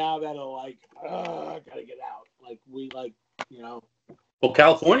right now that are like, I gotta get out? Like Well,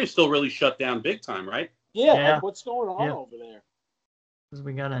 California's still really shut down big time, right? Yeah, Yeah. like what's going on Yeah. over there? Because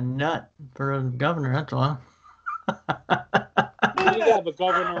we got a nut for a governor, that's all. We have a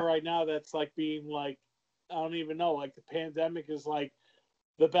governor right now that's like being like, I don't even know, like the pandemic is like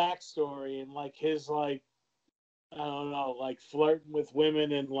the backstory and like his like, I don't know, like flirting with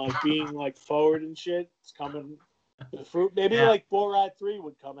women and like being like forward and shit. It's coming the fruit. Maybe like Borat 3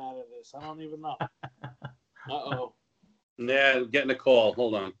 would come out of this. I don't even know. Uh-oh. Yeah, I'm getting a call.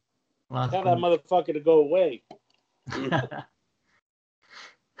 Hold on. Tell that motherfucker to go away. What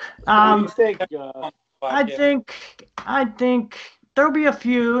do you think? I think there'll be a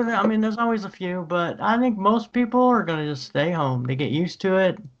few. I mean, there's always a few, but I think most people are going to just stay home. They get used to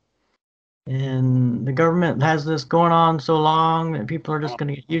it. And the government has this going on so long that people are just going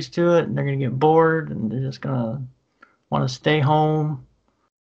to get used to it and they're going to get bored and they're just going to want to stay home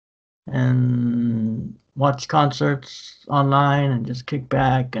and watch concerts online and just kick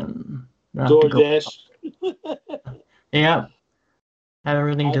back and DoorDash. Yeah. Have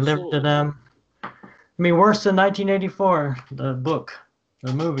everything delivered to them. I mean, worse than 1984, the book,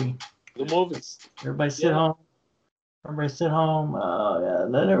 the movie. The movies. Everybody sit home. Oh, yeah,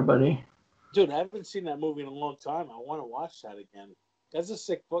 let everybody. Dude, I haven't seen that movie in a long time. I want to watch that again. That's a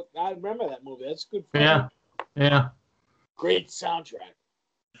sick book. I remember that movie. That's good fun. Yeah. Great soundtrack.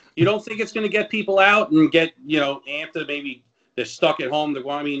 You don't think it's going to get people out and get, amped to maybe they're stuck at home?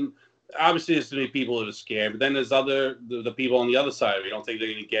 I mean, obviously there's going to be people that are scared, but then there's the people on the other side. You don't think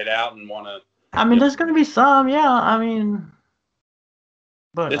they're going to get out and want to... I mean, there's going to be some, yeah. I mean,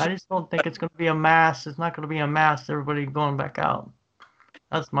 but I just don't think it's going to be a mass. It's not going to be a mass, everybody going back out.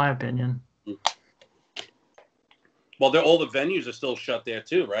 That's my opinion. Well, all the venues are still shut there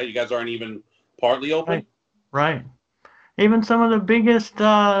too, right? You guys aren't even partly open? Right. Even some of the biggest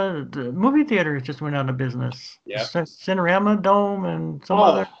the movie theaters just went out of business. Yeah. Cinerama Dome and some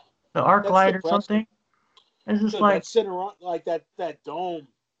other, the ArcLight or something. It's just like that Cinerama, like that Dome.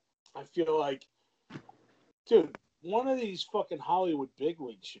 I feel like, dude, one of these fucking Hollywood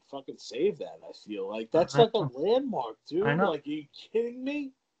bigwigs should fucking save that. I feel like that's like a landmark, dude. I know. Like, are you kidding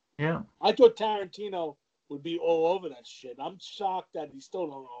me? Yeah. I thought Tarantino would be all over that shit. I'm shocked that he still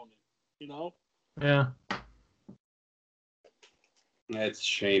don't own it. Yeah. It's a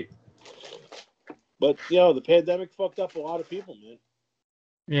shame. But the pandemic fucked up a lot of people, man.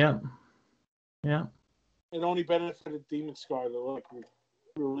 Yeah. It only benefited Demon Scar to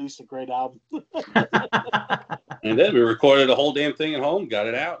release a great album. And then we recorded the whole damn thing at home, got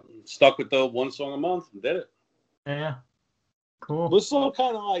it out, stuck with the one song a month, and did it. Yeah. Cool. We're still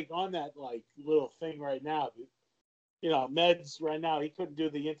kind of like on that like little thing right now. Meds right now. He couldn't do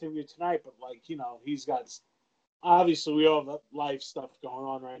the interview tonight, but like, he's got. Obviously, we all have life stuff going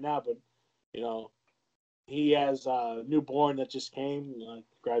on right now, but he has a newborn that just came.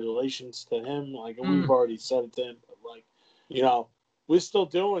 Congratulations to him. Like we've already said it to him, but like, we're still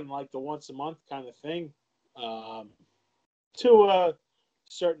doing like the once a month kind of thing, to a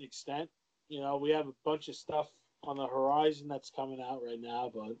certain extent. We have a bunch of stuff on the horizon that's coming out right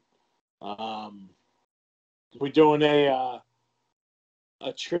now, but we're doing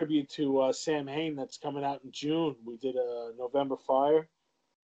a tribute to Sam Hain that's coming out in June. We did a November Fire,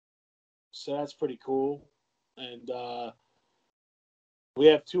 so that's pretty cool. And we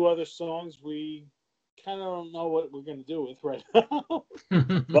have 2 other songs we kind of don't know what we're going to do with right now.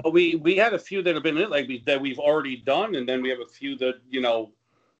 Well, we had a few that have been that we've already done, and then we have a few that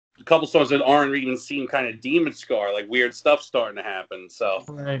a couple songs that aren't even seem kind of Demon Scar, like weird stuff starting to happen. So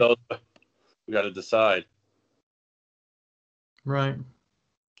Right. those we got to decide. Right.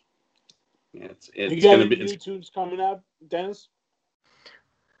 Yeah, it's you got gonna any be. new tunes coming out, Dennis?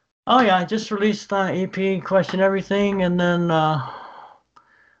 Oh yeah, I just released EP Question Everything, and then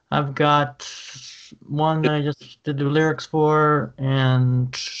I've got one that I just did the lyrics for,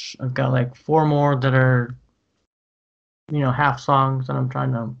 and I've got like 4 more that are half songs that I'm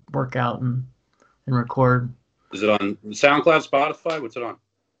trying to work out and record. Is it on SoundCloud, Spotify? What's it on?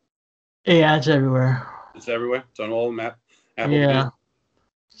 Yeah, it's everywhere. It's everywhere. It's on all of them. Apple Yeah. Music.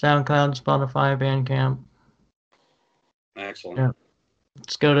 SoundCloud, Spotify, Bandcamp. Excellent. Yeah.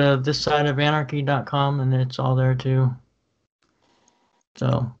 Let's go to thissideofanarchy.com, and it's all there too.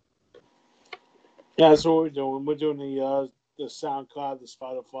 So. Yeah, that's what we're doing. We're doing the SoundCloud, the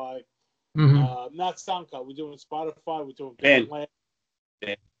Spotify. Mm-hmm. Not SoundCloud. We're doing Spotify. We're doing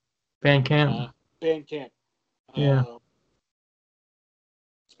Bandcamp. Bandcamp. Yeah.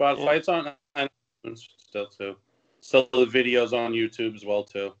 Spotify. It's on still too. Still the videos on YouTube as well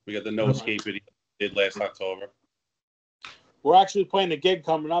too. We got the No Escape video we did last October. We're actually playing a gig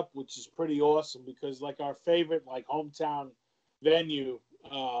coming up, which is pretty awesome because like our favorite like hometown venue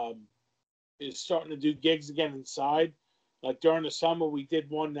is starting to do gigs again inside. Like during the summer, we did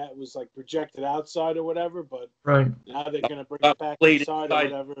one that was like projected outside or whatever, but now they're gonna bring it back inside or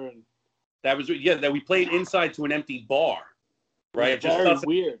whatever. And that was that we played inside to an empty bar, right? Just very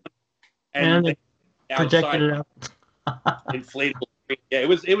weird. And they projected it out. Inflatable. Yeah, it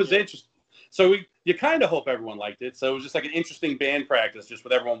was interesting. So you kind of hope everyone liked it. So it was just like an interesting band practice, just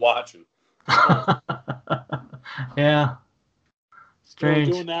with everyone watching. Yeah. Strange.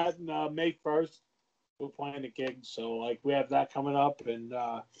 So we're doing that on May 1st. We're playing a gig, so like we have that coming up, and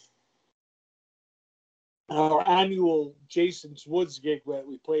our annual Jason's Woods gig that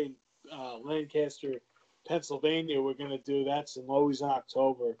we played Lancaster, Pennsylvania. We're gonna do that's always in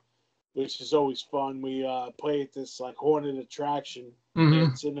October, which is always fun. We play at this like haunted attraction.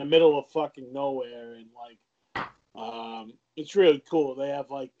 Mm-hmm. It's in the middle of fucking nowhere, and like it's really cool. They have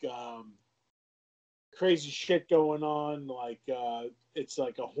like crazy shit going on. Like it's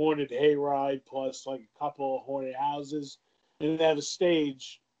like a haunted hayride plus like a couple of haunted houses, and they have a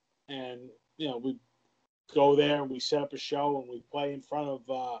stage, and we go there and we set up a show and we play in front of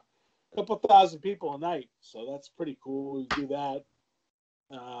a couple thousand people a night. So that's pretty cool. We do that.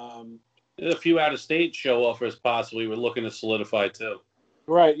 There's a few out-of-state show offers possibly we're looking to solidify too.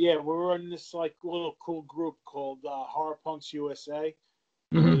 Right, yeah, we're running this like little cool group called Horror Punks USA.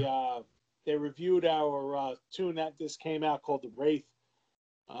 Mm-hmm. They reviewed our tune that just came out called The Wraith,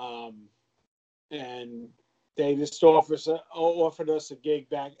 and they just offered us a gig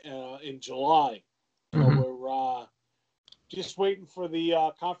back in July. Mm-hmm. So we're just waiting for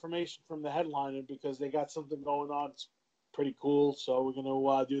the confirmation from the headliner because they got something going on. It's pretty cool, so we're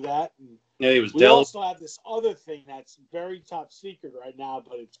gonna do that. And yeah, it was. We also have this other thing that's very top secret right now,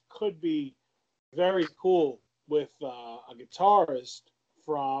 but it could be very cool with a guitarist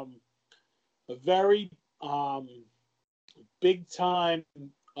from a very big time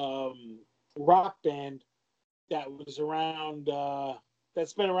rock band that was around.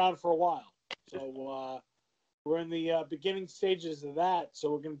 That's been around for a while. So we're in the beginning stages of that.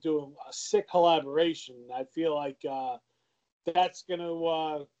 So we're gonna do a sick collaboration. I feel like that's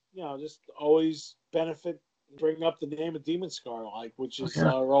gonna just always benefit, bring up the name of Demon Scar, like, which is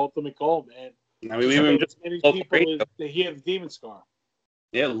our ultimate goal, man. I mean, we even just many people to hear the Demon Scar.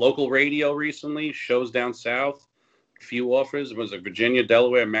 Yeah, local radio recently, shows down south, a few offers. It was like Virginia,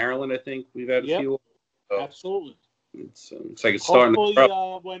 Delaware, Maryland, I think we've had a few. So absolutely. It's like it's starting to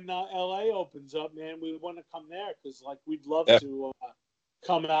grow. When LA opens up, man, we want to come there because, like, we'd love to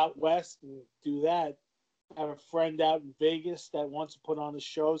come out west and do that. I have a friend out in Vegas that wants to put on a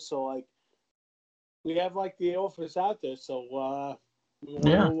show, so like we have like the office out there, so we want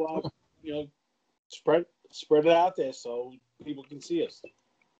Yeah. to you know, spread it out there so people can see us.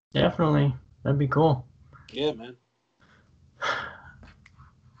 Definitely. That'd be cool. Yeah, man.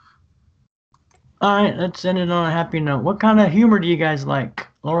 All right, let's end it on a happy note. What kind of humor do you guys like?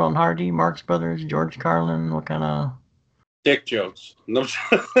 Laurel and Hardy, Marx Brothers, George Carlin. What kind of? Dick jokes. No.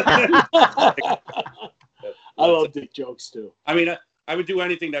 I love dick jokes too. I mean, I would do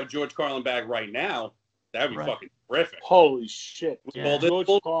anything to have George Carlin back right now. That would be Right. fucking terrific. Holy shit. Yeah. Well, this George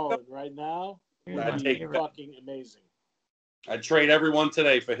bull- Carlin right now Here's I'd my take favorite. fucking amazing. I'd trade everyone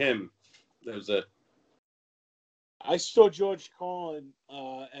today for him. There's a I saw George Carlin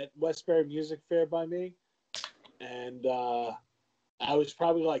at Westbury Music Fair by me, and I was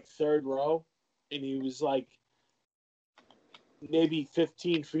probably like third row, and he was like maybe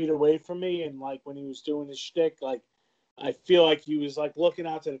 15 feet away from me, and like when he was doing his shtick, like I feel like he was like looking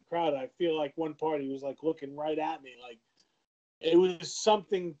out to the crowd. I feel like one part he was like looking right at me, like it was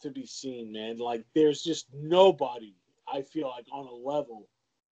something to be seen, man. Like there's just nobody I feel like on a level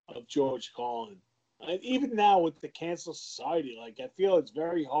of George Carlin. And even now with the cancel society, like I feel it's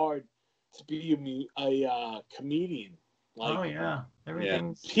very hard to be a comedian. Like Oh yeah,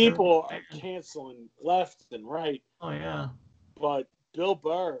 everything's people are everything's- canceling left and right, Oh yeah, but Bill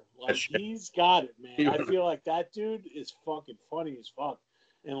Burr, like That's shit. he's got it, man. I feel like that dude is fucking funny as fuck,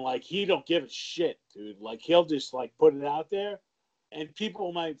 and like he don't give a shit, dude. Like he'll just like put it out there, and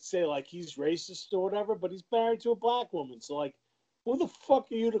people might say like he's racist or whatever, but he's married to a black woman, so like. Who the fuck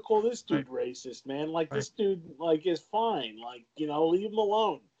are you to call this dude racist, man? Like this dude, like is fine. Like leave him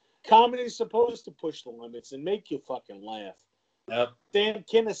alone. Comedy's supposed to push the limits and make you fucking laugh. Yep. Dan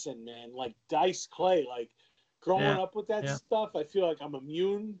Kinison, man, like Dice Clay, like growing Yeah. up with that Yeah. stuff, I feel like I'm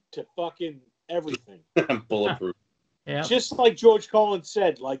immune to fucking everything. Bulletproof. yeah. Just like George Carlin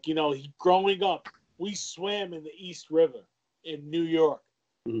said, like he growing up, we swam in the East River in New York,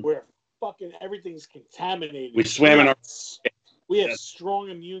 Mhm. where fucking everything's contaminated. We swam in our. We have Yes. strong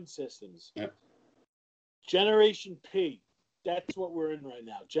immune systems. Yeah. Generation P, that's what we're in right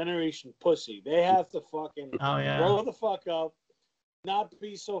now. Generation Pussy. They have to fucking Oh yeah. grow the fuck up, not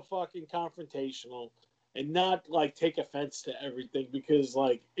be so fucking confrontational, and not like take offense to everything because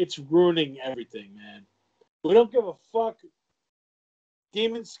like it's ruining everything, man. We don't give a fuck.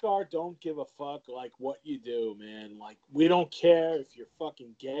 Demon Scar don't give a fuck like what you do, man. Like we don't care if you're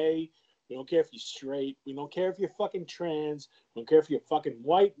fucking gay. We don't care if you're straight. We don't care if you're fucking trans. We don't care if you're fucking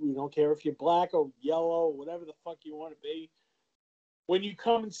white. We don't care if you're black or yellow, whatever the fuck you want to be. When you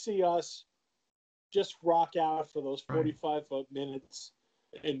come and see us, just rock out for those 45 minutes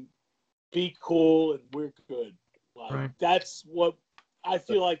and be cool and we're good. Like that's what I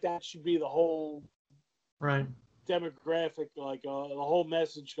feel like that should be the whole Right. demographic, like the whole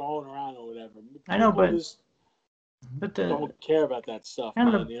message going around or whatever. I know, People but just the don't care about that stuff, And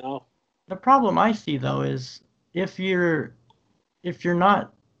man. You know. the problem I see though is if you're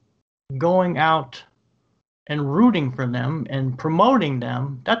not going out and rooting for them and promoting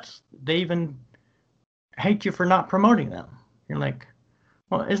them, they even hate you for not promoting them. You're like,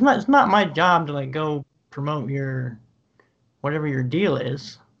 well, it's not my job to like go promote your whatever your deal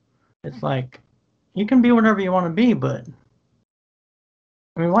is. It's like you can be whatever you want to be, but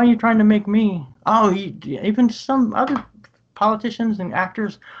I mean, why are you trying to make me? Oh, even some other politicians and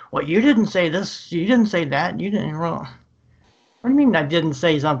actors. Well, you didn't say this. You didn't say that. You didn't. Well, what do you mean I didn't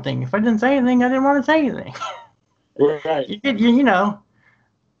say something? If I didn't say anything, I didn't want to say anything. Right. You get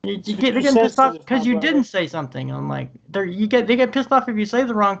they're getting pissed off because you didn't say something. I'm like, they get pissed off if you say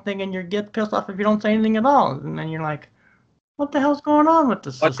the wrong thing, and you get pissed off if you don't say anything at all. And then you're like, what the hell's going on with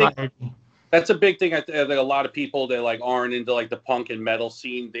this society? That's a big thing. I think a lot of people that like aren't into like the punk and metal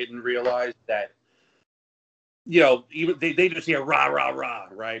scene didn't realize that. Even they just hear rah rah rah,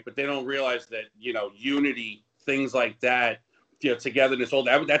 right? But they don't realize that unity, things like that, togetherness, all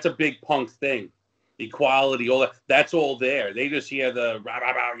that. That's a big punk thing. Equality, all that. That's all there. They just hear the rah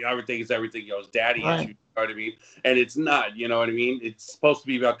rah rah. Everything is everything. Daddy Right. issues. You know what I mean? And it's not. You know what I mean? It's supposed to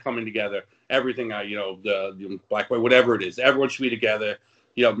be about coming together. Everything. The black white, whatever it is. Everyone should be together.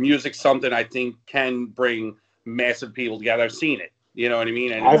 Music's something I think can bring massive people together. I've seen it. You know what I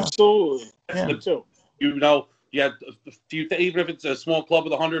mean? And Absolutely. Yeah. Me too. you have a few, even if it's a small club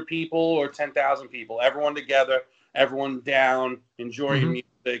with 100 people or 10,000 people, everyone together, everyone down, enjoying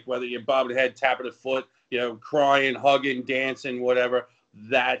music, whether you're bobbing the head, tapping the foot, crying, hugging, dancing, whatever.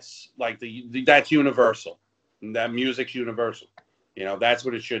 That's like that's universal. And that music's universal. That's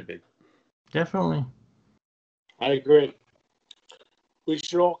what it should be. Definitely. I agree. We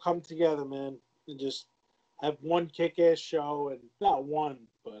should all come together, man, and just have one kick-ass show, and not one,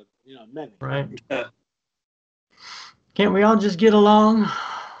 but many. Right. Can't we all just get along?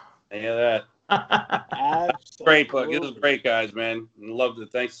 Yeah, that. Absolutely. Great book. It was great, guys, man. Loved it.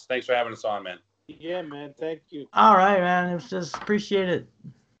 Thanks for having us on, man. Yeah, man. Thank you. All right, man. It's just appreciate it.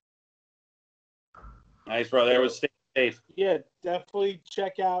 Nice, brother. It was stay safe. Yeah, definitely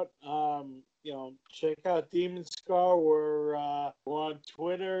check out check out Demon Scar. We're on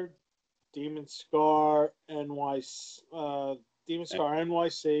Twitter, Demon Scar NYC, Demon Scar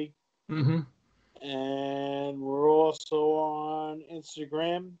NYC. Mm-hmm. And we're also on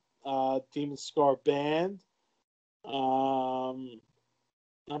Instagram, Demon Scar Band. I'm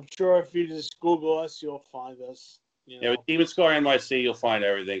sure if you just Google us, you'll find us. Yeah, with Demon Scar NYC, you'll find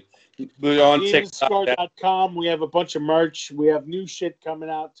everything. We're on TikTok. DemonScar.com. We have a bunch of merch. We have new shit coming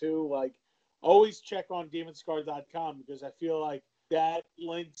out too. Like, always check on DemonScar.com because I feel like that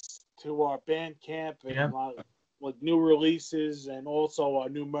links to our Bandcamp and like new releases and also our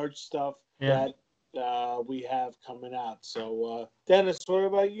new merch stuff that we have coming out. So, Dennis, what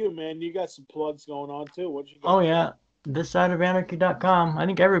about you, man? You got some plugs going on too. What you got? Oh yeah, thissideofanarchy.com. I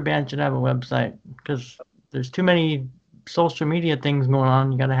think every band should have a website because there's too many social media things going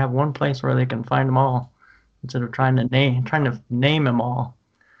on. You got to have one place where they can find them all instead of trying to name them all.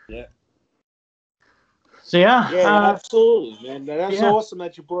 Yeah. So yeah. Absolutely, man. That's awesome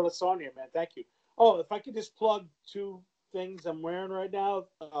that you brought us on here, man. Thank you. Oh, if I could just plug 2 things I'm wearing right now.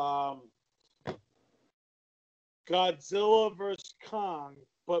 Godzilla vs. Kong,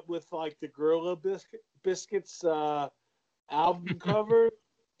 but with like the Gorilla Biscuits album cover.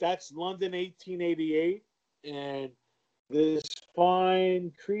 That's London 1888. And this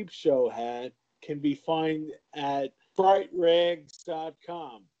fine creep show hat can be found at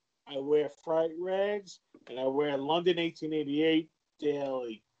frightrags.com. I wear Fright Rags and I wear London 1888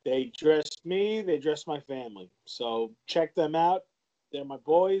 daily. They dress me, they dress my family. So check them out. They're my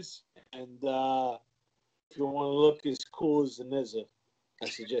boys. And if you want to look as cool as the Nizza, I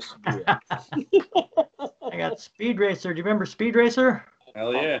suggest you do that. I got Speed Racer. Do you remember Speed Racer?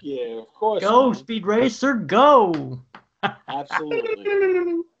 Hell yeah. Yeah, of course. Go, man. Speed Racer, go!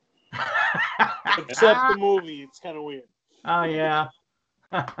 Absolutely. Except the movie, it's kind of weird. Oh yeah.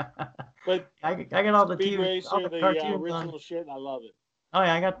 But I got all the Speed TV, Racer, all the the cartoons original on. shit, I love it. Oh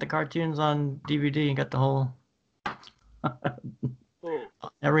yeah, I got the cartoons on DVD. Got the whole Cool.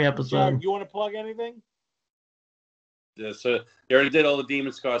 every episode. Jared, you want to plug anything? Yeah, so you already did all the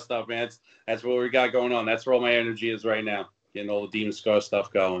Demon Scar stuff, man. That's what we got going on. That's where all my energy is right now. Getting all the Demon Scar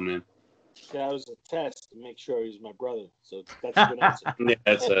stuff going, man. That was a test to make sure he's my brother. So that's a good answer. Yeah,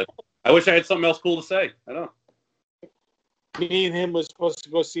 that's it. I wish I had something else cool to say. I know. Me and him was supposed to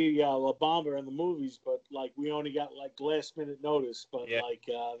go see La Bamba in the movies, but like we only got like last minute notice. But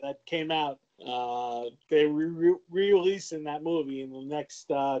that came out. They re-releasing that movie in the next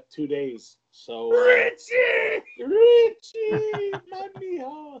 2 days. So Richie, my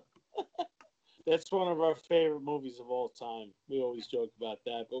mijo. That's one of our favorite movies of all time. We always joke about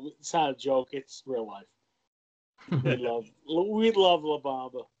that, but it's not a joke. It's real life. We love La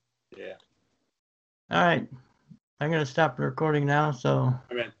Bamba. Yeah. All right. I'm going to stop the recording now. So, All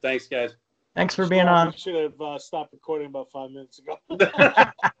right, man. Thanks, guys. thanks for being on. We should have stopped recording about 5 minutes ago.